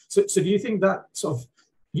approach. So do you think that sort of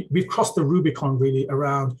we've crossed the Rubicon really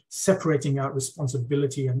around separating out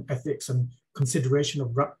responsibility and ethics and consideration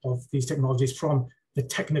of these technologies from the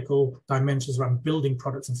technical dimensions around building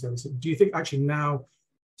products and services? Do you think actually now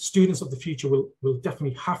students of the future will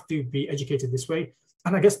definitely have to be educated this way?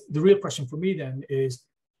 And I guess the real question for me then is,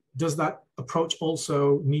 does that approach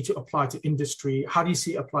also need to apply to industry? How do you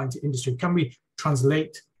see it applying to industry? Can we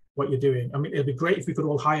translate what you're doing? I mean, it'd be great if we could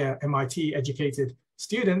all hire MIT educated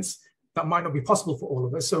students. That might not be possible for all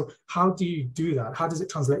of us. So how do you do that? How does it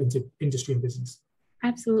translate into industry and business?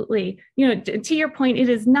 Absolutely. To your point, it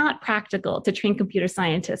is not practical to train computer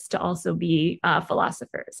scientists to also be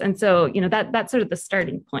philosophers. And so, that's sort of the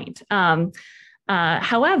starting point.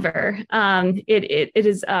 However, it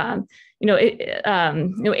is,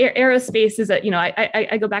 aerospace is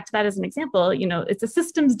I go back to that as an example. It's a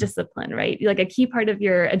systems discipline, right? Like a key part of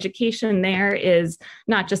your education there is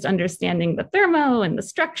not just understanding the thermo and the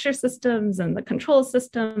structure systems and the control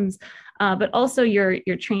systems, but also your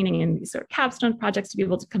training in these sort of capstone projects to be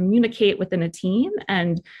able to communicate within a team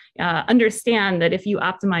and understand that if you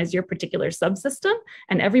optimize your particular subsystem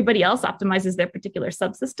and everybody else optimizes their particular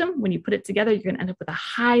subsystem, when you put it together, you're going to end up with a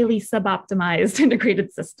highly suboptimized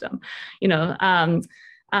integrated system.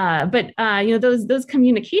 Those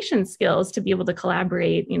communication skills to be able to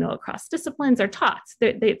collaborate, across disciplines are taught.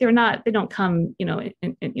 They don't come,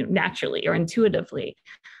 naturally or intuitively.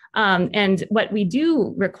 And what we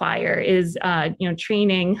do require is,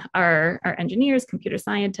 training our engineers, computer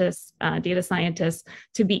scientists, data scientists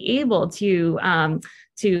to be able to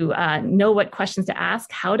know what questions to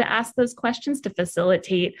ask, how to ask those questions to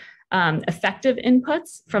facilitate effective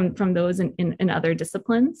inputs from those in other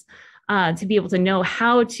disciplines. To be able to know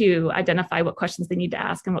how to identify what questions they need to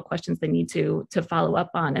ask and what questions they need to follow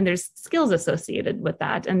up on. And there's skills associated with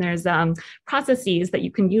that. And there's processes that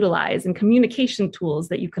you can utilize and communication tools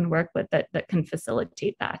that you can work with that can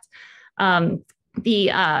facilitate that.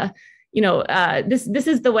 This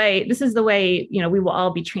is the way we will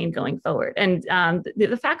all be trained going forward. And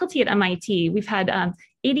the faculty at MIT, we've had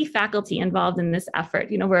 80 faculty involved in this effort.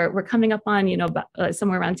 We're coming up on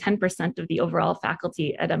somewhere around 10% of the overall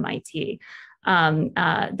faculty at MIT.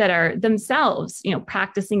 that are themselves,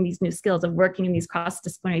 practicing these new skills of working in these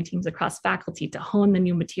cross-disciplinary teams across faculty to hone the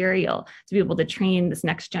new material, to be able to train this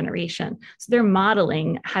next generation. So they're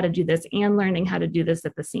modeling how to do this and learning how to do this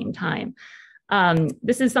at the same time.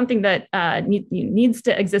 This is something that needs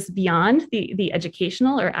to exist beyond the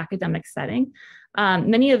educational or academic setting.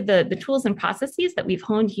 Many of the tools and processes that we've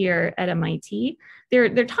honed here at MIT,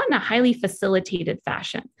 they're taught in a highly facilitated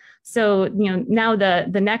fashion. So, now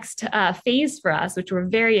the next phase for us, which we're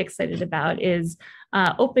very excited about, is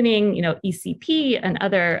opening, ECP and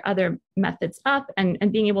other methods up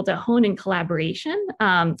and being able to hone in collaboration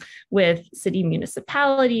with city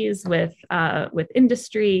municipalities, with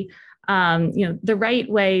industry, the right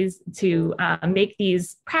ways to make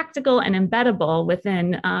these practical and embeddable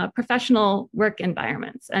within professional work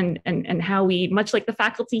environments, and how we, much like the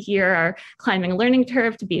faculty here, are climbing a learning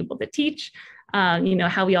curve to be able to teach,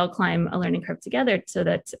 how we all climb a learning curve together, so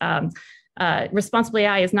that responsible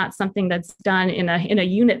AI is not something that's done in a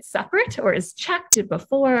unit separate or is checked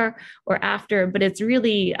before or after, but it's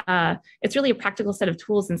really a practical set of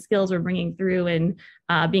tools and skills we're bringing through in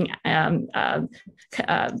being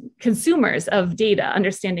consumers of data,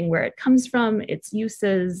 understanding where it comes from, its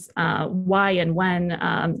uses, why and when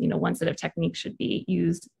one set of techniques should be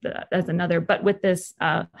used as another, but with this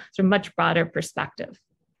sort of much broader perspective.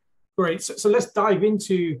 Great. So let's dive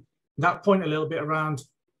into that point a little bit around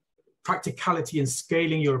practicality and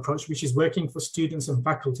scaling your approach, which is working for students and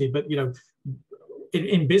faculty. But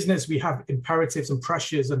in business, we have imperatives and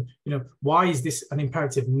pressures, and why is this an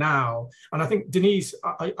imperative now? And I think, Denise,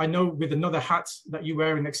 I know with another hat that you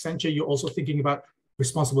wear in Accenture, you're also thinking about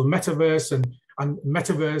responsible metaverse, and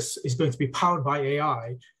metaverse is going to be powered by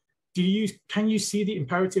AI. Can you see the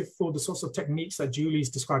imperative for the sorts of techniques that Julie's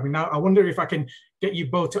describing? Now, I wonder if I can get you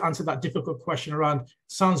both to answer that difficult question around,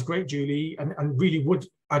 sounds great, Julie, and really would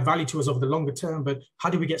add value to us over the longer term, but how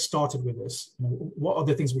do we get started with this? What are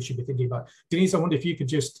the things we should be thinking about? Denise, I wonder if you could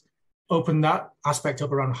just open that aspect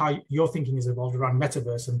up around how your thinking has evolved around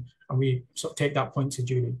metaverse, and we sort of take that point to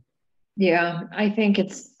Julie. Yeah, I think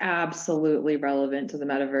it's absolutely relevant to the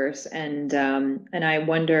metaverse. And I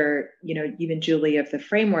wonder, even Julie, if the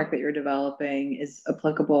framework that you're developing is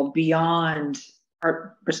applicable beyond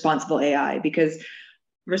our responsible AI, because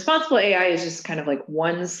responsible AI is just kind of like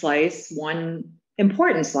one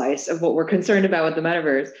important slice of what we're concerned about with the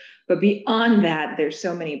metaverse. But beyond that, there's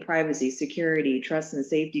so many privacy, security, trust and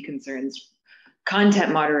safety concerns,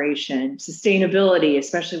 content moderation, sustainability,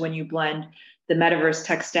 especially when you blend the metaverse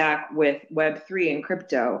tech stack with Web3 and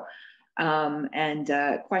crypto, and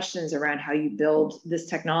questions around how you build this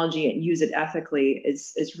technology and use it ethically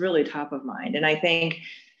is really top of mind. And I think,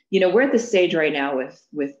 we're at the stage right now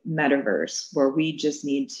with metaverse where we just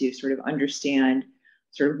need to sort of understand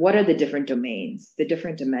sort of what are the different domains, the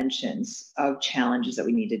different dimensions of challenges that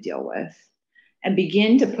we need to deal with, and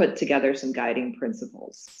begin to put together some guiding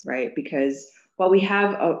principles, right? Because while we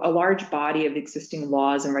have a large body of existing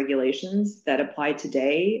laws and regulations that apply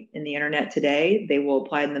today in the internet today, they will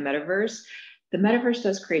apply in the metaverse. The metaverse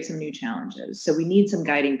does create some new challenges. So we need some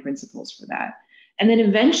guiding principles for that. And then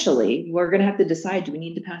eventually we're going to have to decide, do we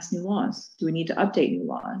need to pass new laws? Do we need to update new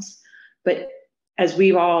laws? But as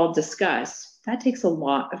we've all discussed, that takes a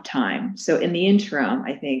lot of time. So in the interim,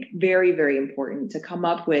 I think very, very important to come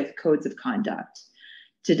up with codes of conduct,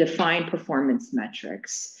 to define performance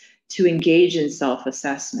metrics, to engage in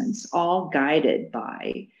self-assessments, all guided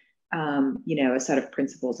by, a set of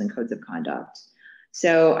principles and codes of conduct.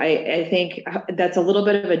 So I think that's a little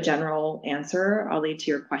bit of a general answer, Ali, to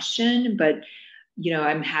your question, but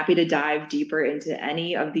I'm happy to dive deeper into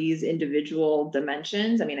any of these individual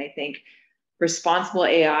dimensions. I mean, I think responsible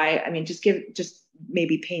AI, just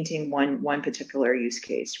maybe painting one particular use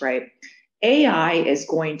case, right? AI is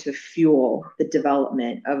going to fuel the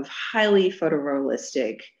development of highly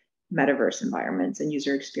photorealistic metaverse environments and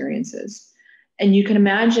user experiences. And you can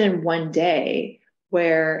imagine one day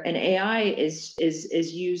where an AI is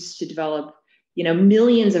used to develop,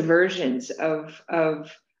 millions of versions of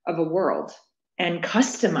a world and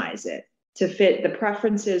customize it to fit the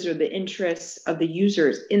preferences or the interests of the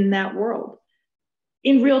users in that world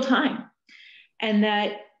in real time. And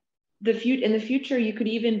that in the future, you could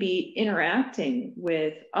even be interacting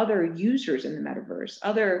with other users in the metaverse,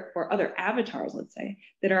 other avatars, let's say,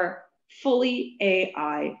 that are fully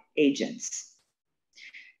AI agents.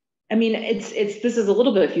 I mean, this is a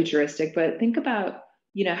little bit futuristic, but think about,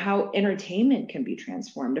 how entertainment can be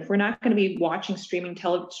transformed. If we're not going to be watching streaming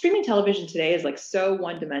television today is like so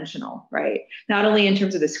one-dimensional, right? Not only in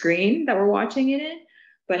terms of the screen that we're watching it in,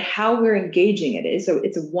 but how we're engaging it is. So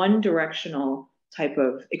it's a one-directional type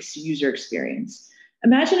of user experience.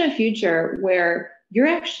 Imagine a future where you're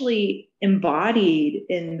actually embodied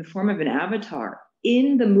in the form of an avatar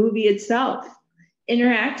in the movie itself,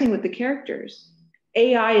 interacting with the characters.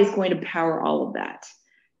 AI is going to power all of that.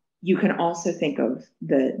 You can also think of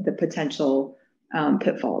the potential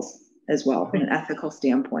pitfalls as well from an ethical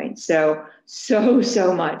standpoint. So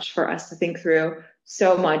much for us to think through,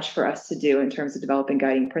 so much for us to do in terms of developing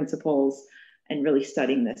guiding principles and really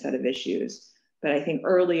studying this set of issues. But I think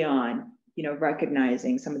early on,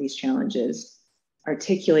 recognizing some of these challenges,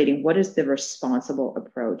 articulating what is the responsible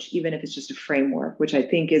approach, even if it's just a framework, which I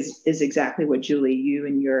think is exactly what Julie, you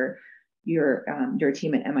and your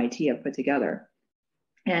team at MIT have put together,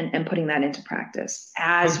 and putting that into practice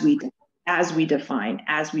as we define,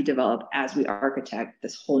 as we develop, as we architect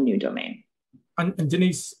this whole new domain. And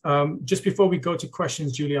Denise, just before we go to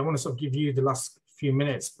questions, Julie, I want to sort of give you the last few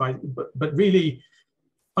minutes, but really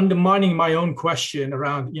undermining my own question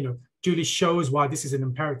around, Julie shows why this is an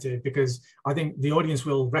imperative, because I think the audience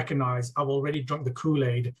will recognize I've already drunk the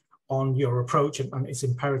Kool-Aid on your approach, and it's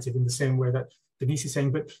imperative in the same way that Denise is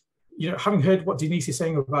saying. But having heard what Denise is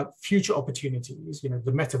saying about future opportunities,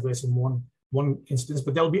 the metaverse in one instance,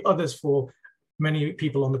 but there'll be others for many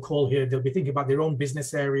people on the call here. They'll be thinking about their own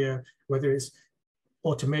business area, whether it's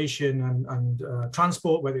automation and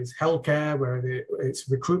transport, whether it's healthcare, whether it's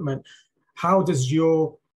recruitment. How does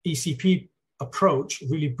your ECP approach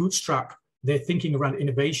really bootstrap their thinking around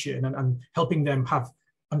innovation and helping them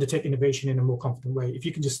undertake innovation in a more confident way? If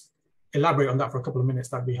you can just elaborate on that for a couple of minutes,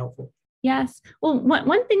 that'd be helpful. Yes. Well,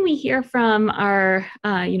 one thing we hear from our,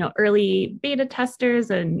 early beta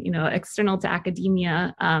testers and, external to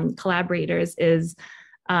academia collaborators is,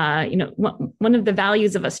 one of the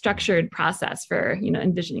values of a structured process for,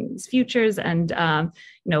 envisioning these futures and,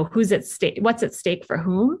 who's at stake, what's at stake for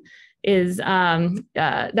whom, is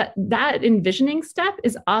that envisioning step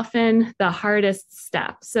is often the hardest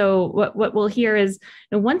step. So what we'll hear is,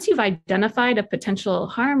 once you've identified a potential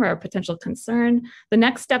harm or a potential concern, the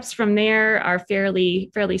next steps from there are fairly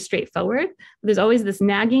straightforward. There's always this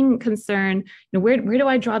nagging concern, where do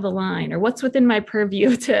I draw the line, or what's within my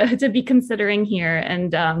purview to be considering here,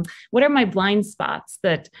 and what are my blind spots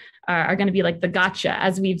that are going to be like the gotcha,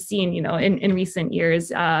 as we've seen, in recent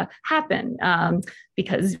years happen,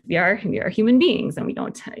 because we are human beings, and we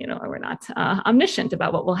don't, we're not omniscient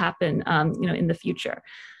about what will happen, in the future.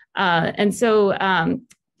 And so,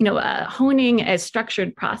 honing a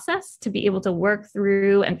structured process to be able to work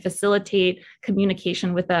through and facilitate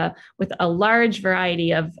communication with a large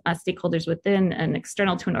variety of stakeholders within and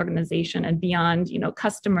external to an organization and beyond,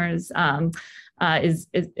 customers,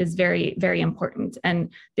 is very, very important.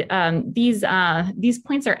 And these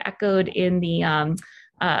points are echoed in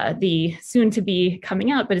the soon to be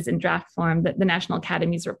coming out, but is in draft form, the National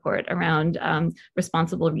Academy's report around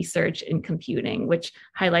responsible research in computing, which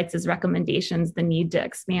highlights as recommendations the need to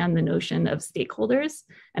expand the notion of stakeholders,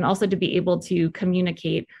 and also to be able to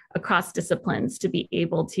communicate across disciplines, to be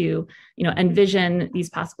able to envision these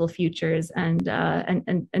possible futures and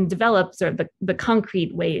develop sort of the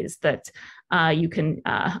concrete ways that you can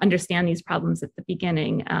understand these problems at the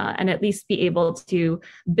beginning, and at least be able to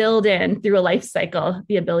build in through a life cycle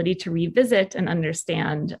the ability to revisit and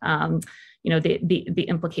understand the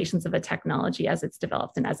implications of a technology as it's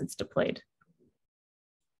developed and as it's deployed.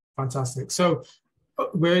 Fantastic. So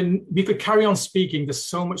when we could carry on speaking, there's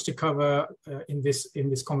so much to cover in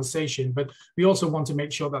this conversation, but we also want to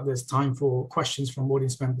make sure that there's time for questions from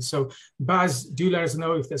audience members. So Baz, do let us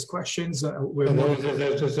know if there's questions.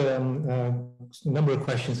 There's a number of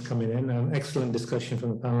questions coming in. Excellent discussion from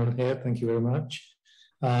the panel here. Thank you very much.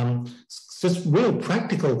 Just real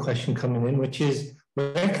practical question coming in, which is,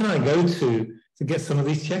 where can I go to get some of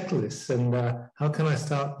these checklists, and how can I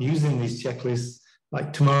start using these checklists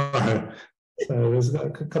like tomorrow? So there's a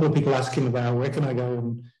couple of people asking about, where can I go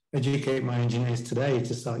and educate my engineers today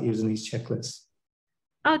to start using these checklists?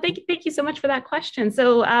 Oh, thank you so much for that question.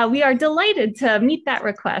 So we are delighted to meet that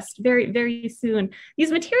request very, very soon.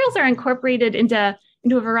 These materials are incorporated into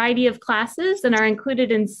a variety of classes and are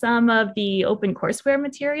included in some of the open courseware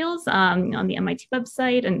materials on the MIT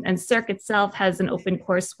website, and CERC itself has an open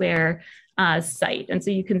courseware site. And so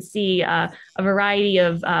you can see a variety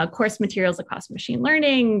of course materials across machine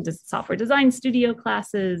learning, software design studio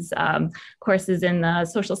classes, courses in the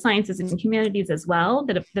social sciences and humanities as well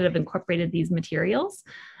that have incorporated these materials.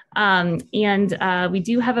 And we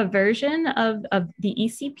do have a version of the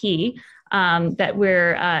ECP that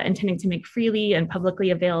we're intending to make freely and publicly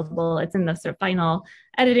available. It's in the sort of final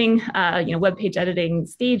editing, web page editing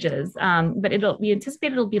stages, but we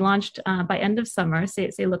anticipate it'll be launched by end of summer. Say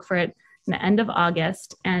look for it in the end of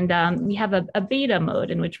August, and we have a beta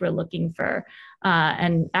mode in which we're looking for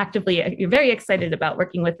and actively, you're very excited about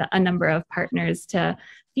working with a number of partners to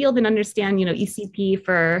field and understand, ECP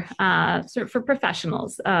for for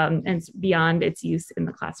professionals and beyond its use in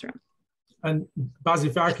the classroom. And Baz,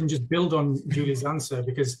 if I can just build on Julie's answer,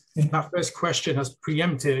 because that first question has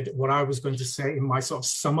preempted what I was going to say in my sort of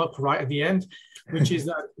sum up right at the end, which is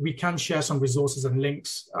that we can share some resources and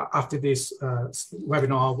links after this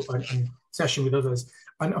webinar and session with others.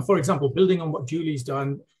 And for example, building on what Julie's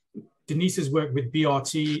done, Denise's work with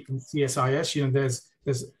BRT and CSIS,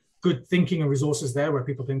 there's good thinking and resources there where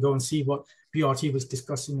people can go and see what BRT was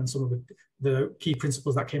discussing and some of the key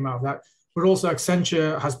principles that came out of that. But also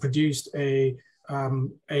Accenture has produced a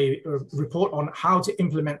report on how to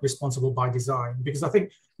implement responsible by design, because I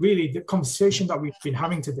think really the conversation that we've been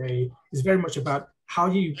having today is very much about how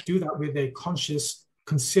do you do that with a conscious,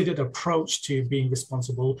 considered approach to being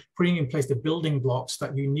responsible, putting in place the building blocks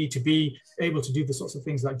that you need to be able to do the sorts of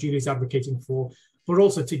things that Julie's advocating for, but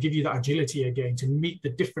also to give you that agility again, to meet the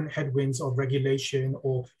different headwinds of regulation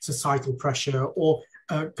or societal pressure, or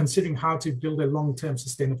considering how to build a long-term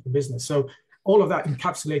sustainable business. So all of that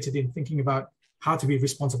encapsulated in thinking about how to be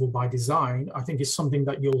responsible by design, I think is something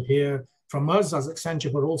that you'll hear from us as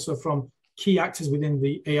Accenture, but also from key actors within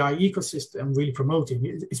the AI ecosystem really promoting.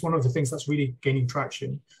 It's one of the things that's really gaining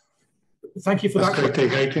traction. Thank you for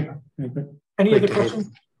that. Any other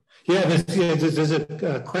questions? Yeah, there's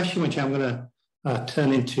a question which I'm going to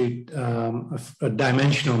turn into a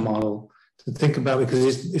dimensional model to think about,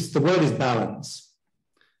 because it's the word is balance.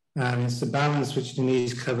 And it's the balance which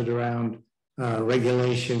Denise covered around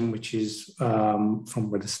regulation, which is from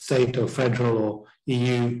whether state or federal or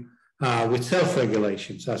EU, with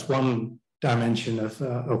self-regulation. So that's one dimension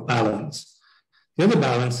of balance. The other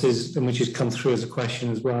balance is, and which has come through as a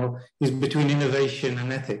question as well, is between innovation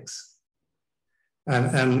and ethics.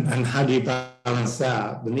 And how do you balance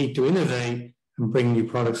that? The need to innovate and bring new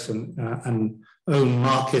products and own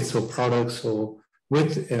markets or products or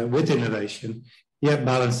with innovation, yet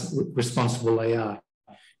balance responsible AI.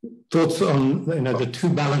 Thoughts on the two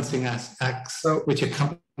balancing acts which a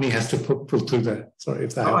company has to pull through there? Sorry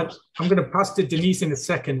if that helps. I'm going to pass to Denise in a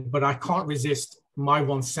second, but I can't resist my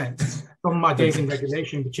 1 cent from my days in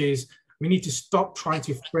regulation, which is we need to stop trying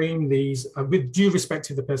to frame these, with due respect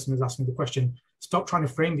to the person who's asking the question, stop trying to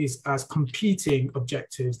frame these as competing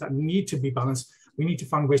objectives that need to be balanced. We need to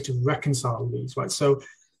find ways to reconcile these, right? So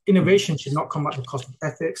innovation should not come at the cost of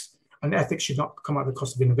ethics, and ethics should not come at the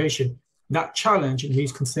cost of innovation. That challenge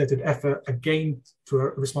needs concerted effort, again,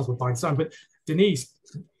 for responsible by design. But Denise,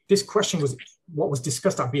 this question was what was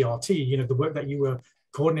discussed at BRT, the work that you were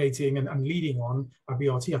coordinating and leading on at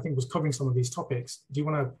BRT, I think was covering some of these topics. Do you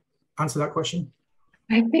want to answer that question?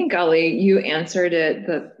 I think, Ali, you answered it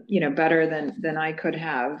better than I could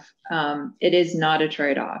have. It is not a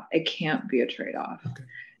trade-off. It can't be a trade-off. Okay.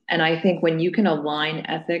 And I think when you can align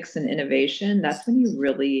ethics and innovation, that's when you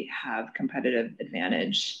really have competitive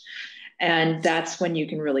advantage. And that's when you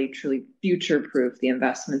can really, truly future-proof the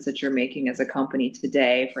investments that you're making as a company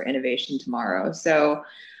today for innovation tomorrow. So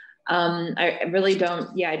I really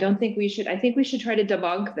don't, I don't think we should, I think we should try to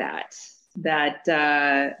debunk that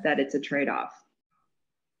it's a trade-off.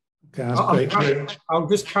 Okay, that's great. I'll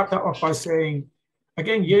just cap that off by saying,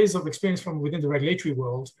 again, years of experience from within the regulatory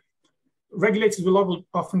world, regulators will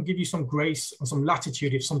often give you some grace or some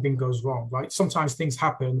latitude if something goes wrong, right? Sometimes things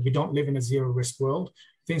happen. We don't live in a zero-risk world.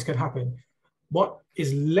 Things can happen. What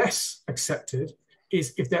is less accepted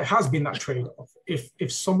is if there has been that trade-off,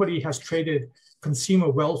 if somebody has traded consumer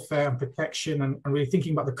welfare and protection and really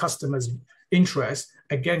thinking about the customer's interest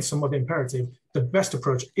against some other imperative, the best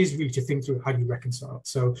approach is really to think through how do you reconcile.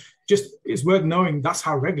 So just it's worth knowing that's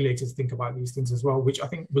how regulators think about these things as well, which I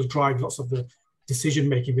think will drive lots of the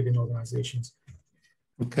decision-making within organizations.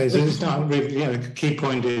 Okay, so it's not really, the key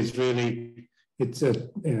point is really, it's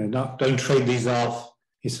don't trade these off.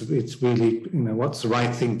 It's really, what's the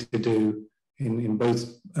right thing to do in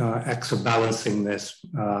both acts of balancing this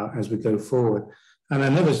as we go forward. And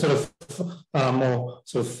another sort of more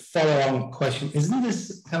sort of follow-on question, isn't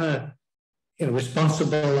this kind of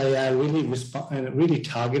responsible AI really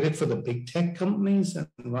targeted for the big tech companies and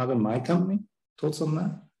rather than my company? Thoughts on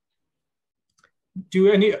that?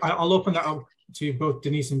 I'll open that up to both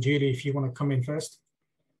Denise and Julie if you want to come in first.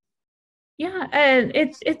 Yeah, and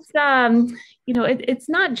it's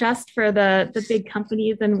not just for the big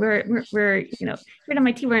companies, and we're here at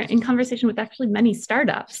MIT, we're in conversation with actually many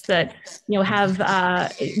startups that have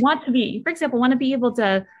want to be able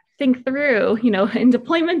to think through in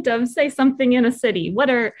deployment of, say, something in a city, what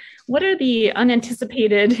are the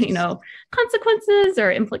unanticipated consequences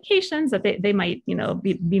or implications that they might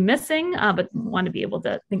be missing, but want to be able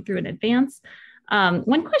to think through in advance.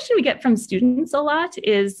 One question we get from students a lot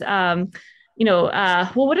is, well,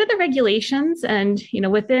 what are the regulations? And,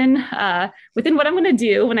 within what I'm going to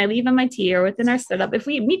do when I leave MIT or within our startup, if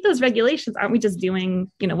we meet those regulations, aren't we just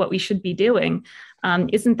doing, what we should be doing?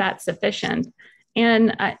 Isn't that sufficient?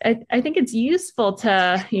 And I think it's useful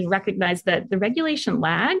to recognize that the regulation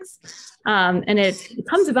lags, and it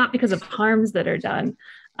comes about because of harms that are done.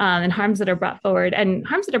 And harms that are brought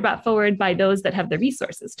forward, by those that have the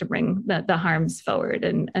resources to bring the harms forward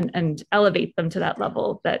and elevate them to that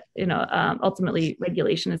level that ultimately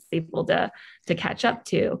regulation is able to catch up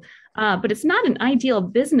to. But it's not an ideal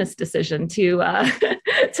business decision to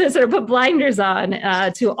to sort of put blinders on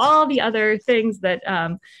to all the other things that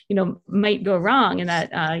might go wrong in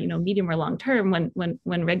that medium or long term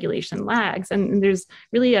when regulation lags. And there's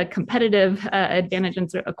really a competitive advantage and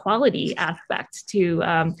sort of a quality aspect to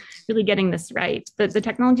really getting this right. The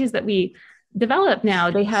technologies that we develop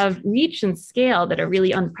now, they have reach and scale that are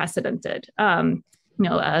really unprecedented.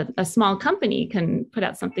 A small company can put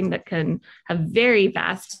out something that can have very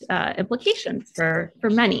vast implications for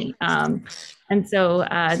many. And so,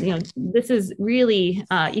 this is really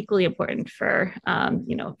equally important for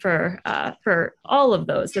all of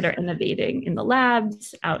those that are innovating in the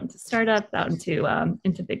labs, out into startups, out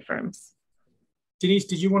into big firms. Denise,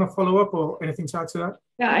 did you want to follow up or anything to add to that?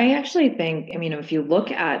 Yeah, I actually think, if you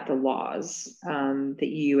look at the laws, the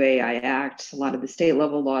EU AI Act, a lot of the state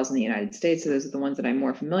level laws in the United States, so those are the ones that I'm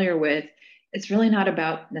more familiar with, it's really not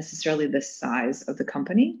about necessarily the size of the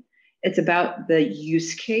company. It's about the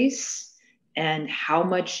use case and how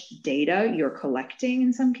much data you're collecting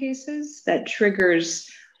in some cases that triggers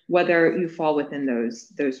whether you fall within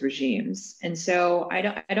those regimes. And so I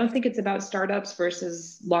don't think it's about startups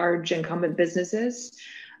versus large incumbent businesses.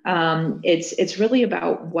 It's really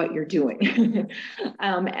about what you're doing.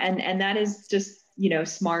 And that is just,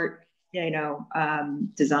 smart,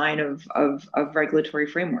 design of regulatory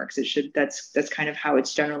frameworks. That's kind of how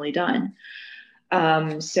it's generally done.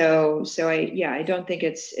 So I don't think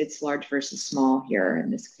it's large versus small here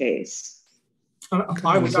in this case.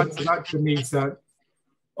 I would add to that, Denise, that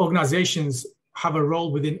organizations have a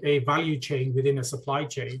role within a value chain, within a supply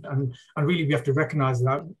chain. And really, we have to recognize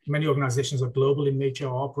that many organizations are global in nature,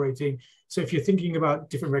 are operating. So if you're thinking about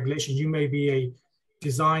different regulations, you may be a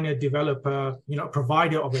designer, developer,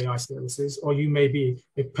 provider of AI services, or you may be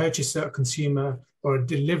a purchaser, a consumer, or a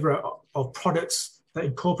deliverer of products that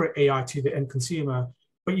incorporate AI to the end consumer.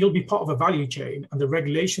 But you'll be part of a value chain, and the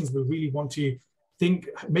regulations will really want to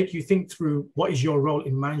make you think through what is your role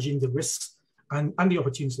in managing the risks and the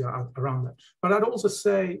opportunities around that. But I'd also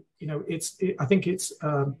say, I think it's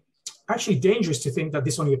actually dangerous to think that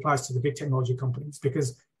this only applies to the big technology companies,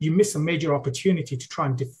 because you miss a major opportunity to try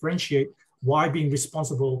and differentiate why being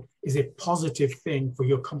responsible is a positive thing for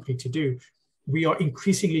your company to do. We are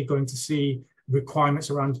increasingly going to see requirements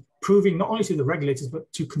around proving not only to the regulators, but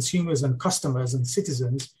to consumers and customers and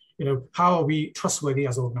citizens, how are we trustworthy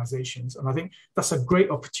as organizations? And I think that's a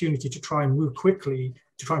great opportunity to try and move quickly,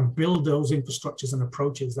 to try and build those infrastructures and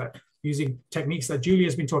approaches that using techniques that Julie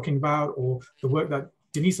has been talking about, or the work that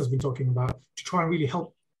Denise has been talking about, to try and really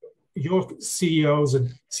help your CEOs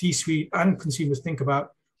and C-suite and consumers think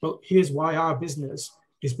about, well, here's why our business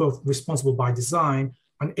is both responsible by design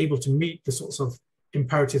and able to meet the sorts of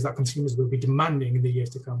imperatives that consumers will be demanding in the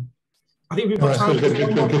years to come. I think we've got time.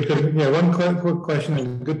 Yeah, one quick question,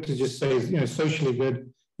 and good to just say is, socially good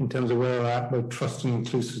in terms of where we're at, both trust and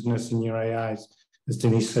inclusiveness in your AIs, as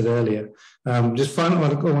Denise said earlier. Just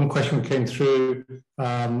one question came through,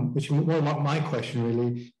 which is more not my question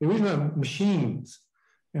really. The reason about machines,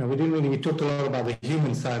 we talked a lot about the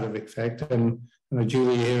human side of effect, and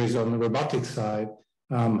Julie here is on the robotics side.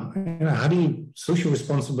 How do you social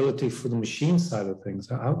responsibility for the machine side of things?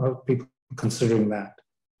 How are people considering that?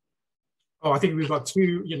 Oh, I think we've got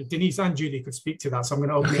two, Denise and Julie could speak to that. So I'm going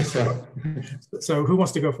to open this up. So who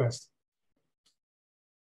wants to go first?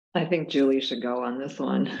 I think Julie should go on this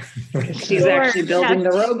one. She's actually building the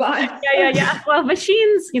robot. Yeah. Well,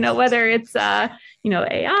 machines, whether it's,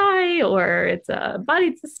 AI or it's a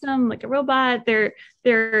bodied system like a robot, they're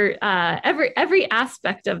every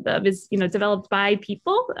aspect of them is, developed by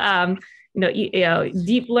people.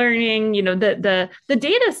 Deep learning, the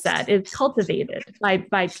data set is cultivated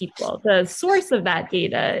by people. The source of that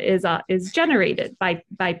data is generated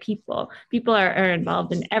by people. People are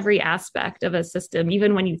involved in every aspect of a system,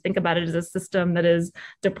 even when you think about it as a system that is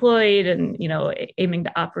deployed and, aiming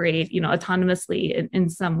to operate, autonomously in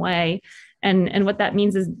some way. And what that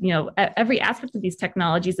means is, every aspect of these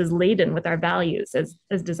technologies is laden with our values as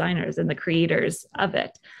designers and the creators of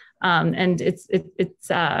it. And it's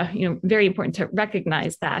very important to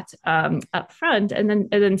recognize that up front, and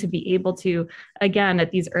then to be able to, again,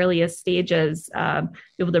 at these earliest stages, be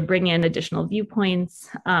able to bring in additional viewpoints,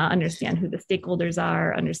 understand who the stakeholders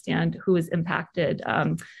are, understand who is impacted,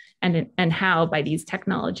 and how by these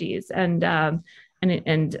technologies, and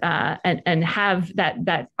have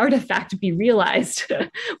that artifact be realized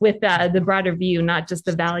with the broader view, not just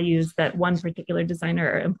the values that one particular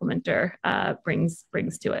designer or implementer brings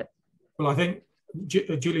to it. Well, I think,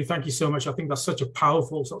 Julie, thank you so much. I think that's such a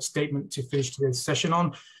powerful sort of statement to finish today's session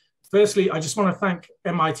on. Firstly, I just want to thank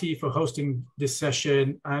MIT for hosting this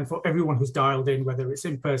session, and for everyone who's dialed in, whether it's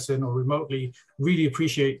in person or remotely. Really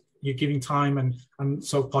appreciate you giving time and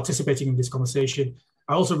so participating in this conversation.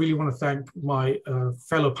 I also really want to thank my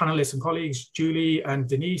fellow panelists and colleagues, Julie and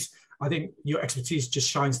Denise. I think your expertise just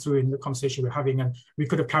shines through in the conversation we're having, and we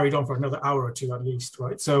could have carried on for another hour or two at least,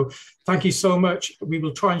 right? So thank you so much. We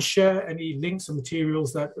will try and share any links and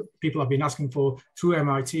materials that people have been asking for through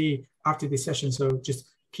MIT after this session. So just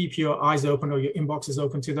keep your eyes open or your inboxes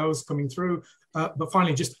open to those coming through. But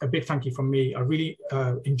finally, just a big thank you from me. I really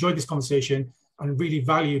enjoyed this conversation and really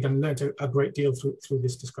valued and learned a great deal through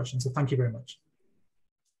this discussion. So thank you very much.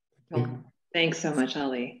 Well, thanks so much,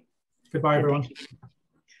 Ali. Goodbye, everyone.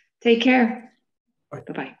 Take care. Bye.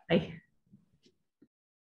 Bye-bye.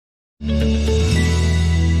 Bye.